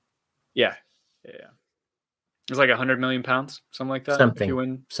money. Yeah. Yeah. It's like £100 million, something like that. Something, if you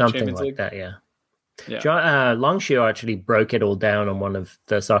win something Champions like League. that, yeah. Yeah. Longshore actually broke it all down on one of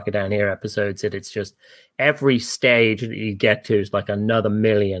the Soccer Down Here episodes. That it's just every stage that you get to is like another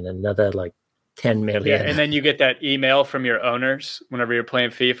million, another like 10 million. Yeah, and then you get that email from your owners whenever you're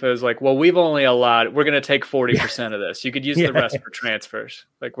playing FIFA. Is like, well, we're going to take 40% of this. You could use the rest for transfers.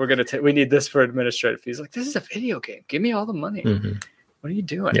 Like, we need this for administrative fees. Like, this is a video game. Give me all the money. Mm-hmm. What are you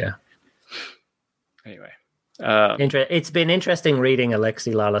doing? Yeah. Anyway. It's been interesting reading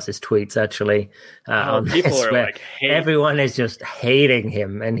Alexi Lalas's tweets, actually. People are like, everyone is just hating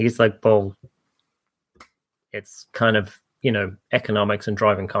him, and he's like, well, it's kind of, economics and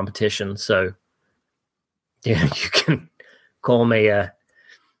driving competition. So, you can call me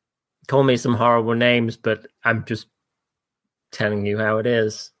some horrible names, but I'm just telling you how it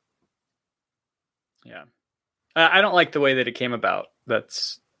is. Yeah. I don't like the way that it came about.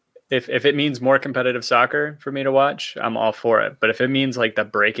 If it means more competitive soccer for me to watch, I'm all for it. But if it means like the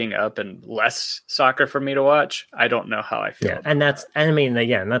breaking up and less soccer for me to watch, I don't know how I feel. Yeah, and that's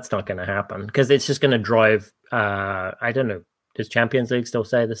not going to happen because it's just going to drive. I don't know. Does Champions League still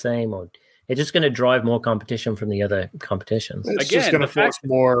say the same, or it's just going to drive more competition from the other competitions? It's just going to force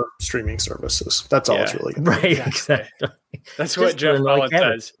more streaming services. That's all it's really going to do. Right, exactly. That's what Jeff Rollins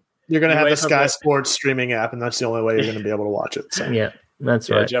says. You're going to have the Sky Sports streaming app, and that's the only way you're going to be able to watch it. So. Yeah.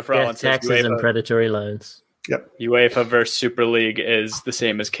 That's right. Jeff Rollins says taxes and predatory loans. Yep. UEFA versus Super League is the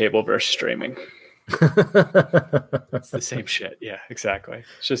same as cable versus streaming. It's the same shit. Yeah, exactly.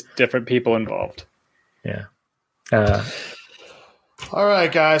 It's just different people involved. Yeah. All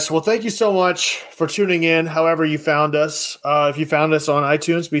right, guys. Well, thank you so much for tuning in. However you found us. If you found us on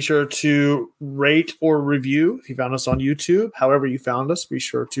iTunes, be sure to rate or review. If you found us on YouTube, however you found us, be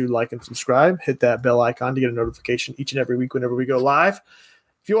sure to like and subscribe. Hit that bell icon to get a notification each and every week whenever we go live.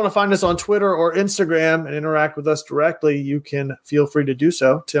 If you want to find us on Twitter or Instagram and interact with us directly, you can feel free to do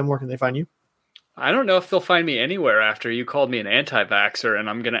so. Tim, where can they find you? I don't know if they'll find me anywhere after you called me an anti-vaxxer, and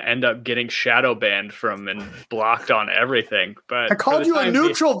I'm going to end up getting shadow banned from and blocked on everything. But I called you a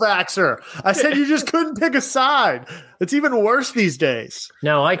neutral vaxxer. I said you just couldn't pick a side. It's even worse these days.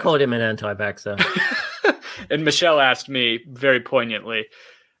 No, I called him an anti-vaxxer. And Michelle asked me very poignantly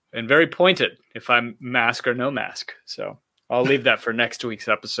and very pointed if I'm mask or no mask. So I'll leave that for next week's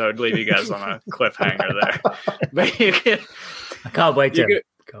episode. Leave you guys on a cliffhanger there. But you can, I can't wait to.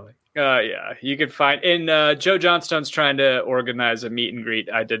 yeah, you can find. And Joe Johnstone's trying to organize a meet and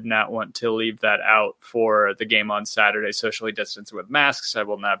greet. I did not want to leave that out for the game on Saturday. Socially distanced with masks. I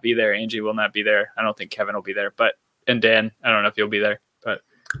will not be there. Angie will not be there. I don't think Kevin will be there. And Dan, I don't know if you'll be there. But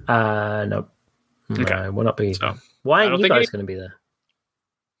no. Okay. We'll not be. So, why are you guys going to be there?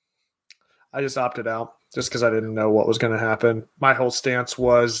 I just opted out just because I didn't know what was going to happen. My whole stance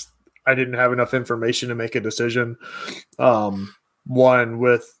was I didn't have enough information to make a decision. One,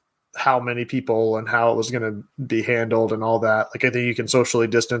 with how many people and how it was going to be handled and all that. Like, I think you can socially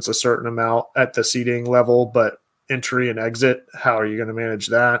distance a certain amount at the seating level, but entry and exit, how are you going to manage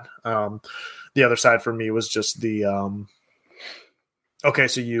that? The other side for me was just the, okay,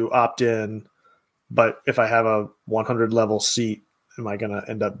 so you opt in, but if I have a 100 level seat, am I going to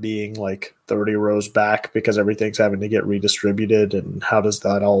end up being like 30 rows back because everything's having to get redistributed, and how does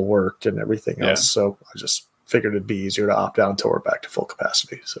that all work and everything else? So I just figured it'd be easier to opt out until we're back to full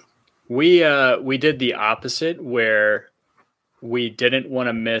capacity. So we did the opposite, where we didn't want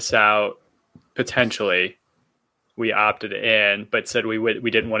to miss out potentially. We opted in, but said we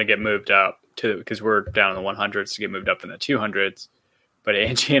didn't want to get moved up to, because we're down in the 100s, to get moved up in the 200s. But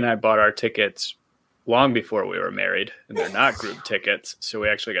Angie and I bought our tickets long before we were married, and they're not group tickets, so we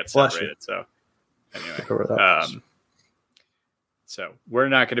actually got separated. So anyway, so we're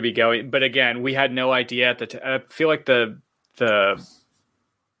not going to be going. But again, we had no idea at the I feel like the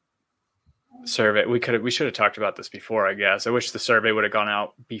survey, we should have talked about this before, I guess. I wish the survey would have gone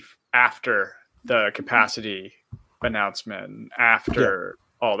out after the capacity announcement, after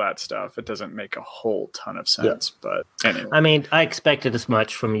all that stuff. It doesn't make a whole ton of sense, but anyway. I mean, I expected as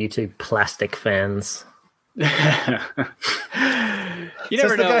much from you two plastic fans. You never know.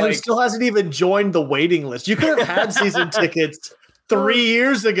 The guy who still hasn't even joined the waiting list. You could have had season tickets 3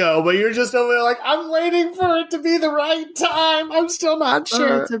 years ago, but you're just over there like, I'm waiting for it to be the right time. I'm still not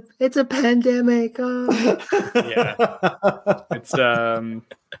sure. It's a pandemic. Yeah. It's a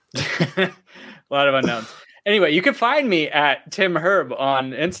lot of unknowns. Anyway, you can find me at Tim Herb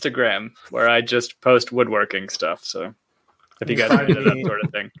on Instagram, where I just post woodworking stuff. So if you guys are into that sort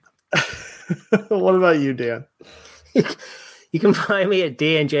of thing. What about you, Dan? You can find me at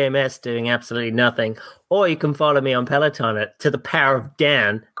DNJMS doing absolutely nothing, or you can follow me on Peloton at To the Power of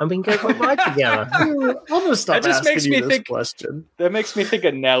Dan, and we can go for a ride together. I'm going to stop asking you this question. That makes me think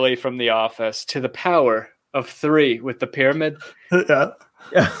of Nelly from The Office. To the Power of 3 with the pyramid. Yeah.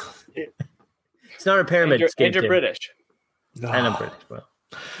 It's not a pyramid. And you're British. And I'm British. Well,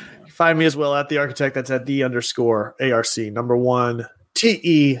 find me as well at The Architect. That's at _ARC. Number 1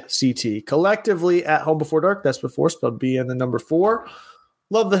 TECT. Collectively at Home Before Dark. That's before spelled B and the number 4.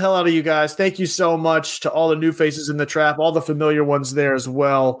 Love the hell out of you guys. Thank you so much to all the new faces in the trap, all the familiar ones there as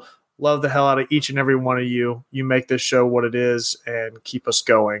well. Love the hell out of each and every one of you. You make this show what it is and keep us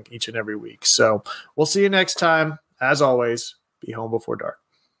going each and every week. So we'll see you next time. As always, be home before dark.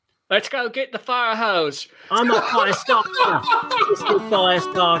 Let's go get the fire hose. I'm a fire starter. It's the fire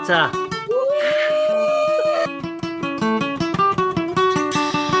starter.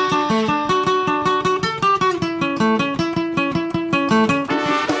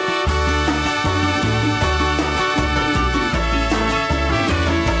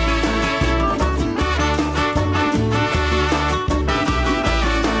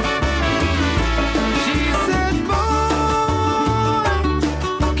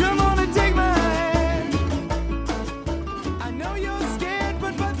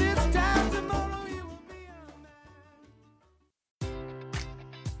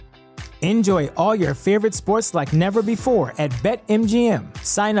 Enjoy all your favorite sports like never before at BetMGM.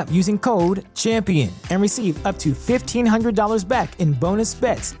 Sign up using code CHAMPION and receive up to $1,500 back in bonus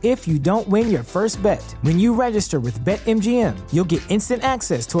bets if you don't win your first bet. When you register with BetMGM, you'll get instant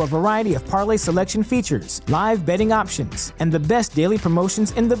access to a variety of parlay selection features, live betting options, and the best daily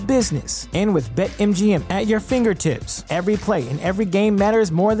promotions in the business. And with BetMGM at your fingertips, every play and every game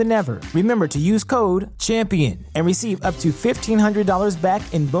matters more than ever. Remember to use code CHAMPION and receive up to $1,500 back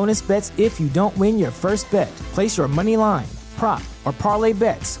in bonus bets if you don't win your first bet. Place your money line, prop, or parlay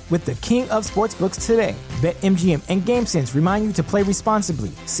bets with the king of sportsbooks today. BetMGM and GameSense remind you to play responsibly.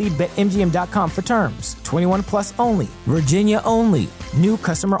 See BetMGM.com for terms. 21 plus only. Virginia only. New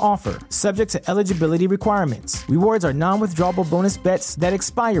customer offer. Subject to eligibility requirements. Rewards are non-withdrawable bonus bets that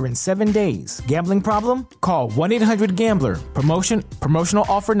expire in 7 days. Gambling problem? Call 1-800-GAMBLER. Promotional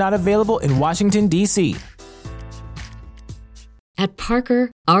offer not available in Washington, D.C. At Parker,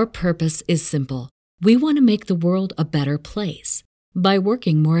 our purpose is simple. We want to make the world a better place by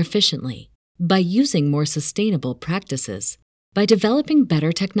working more efficiently, by using more sustainable practices, by developing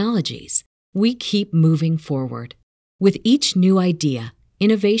better technologies. We keep moving forward. With each new idea,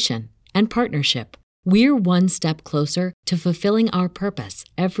 innovation, and partnership, we're one step closer to fulfilling our purpose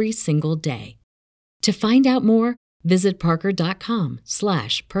every single day. To find out more, visit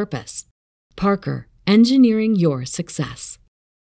parker.com/purpose. Parker, engineering your success.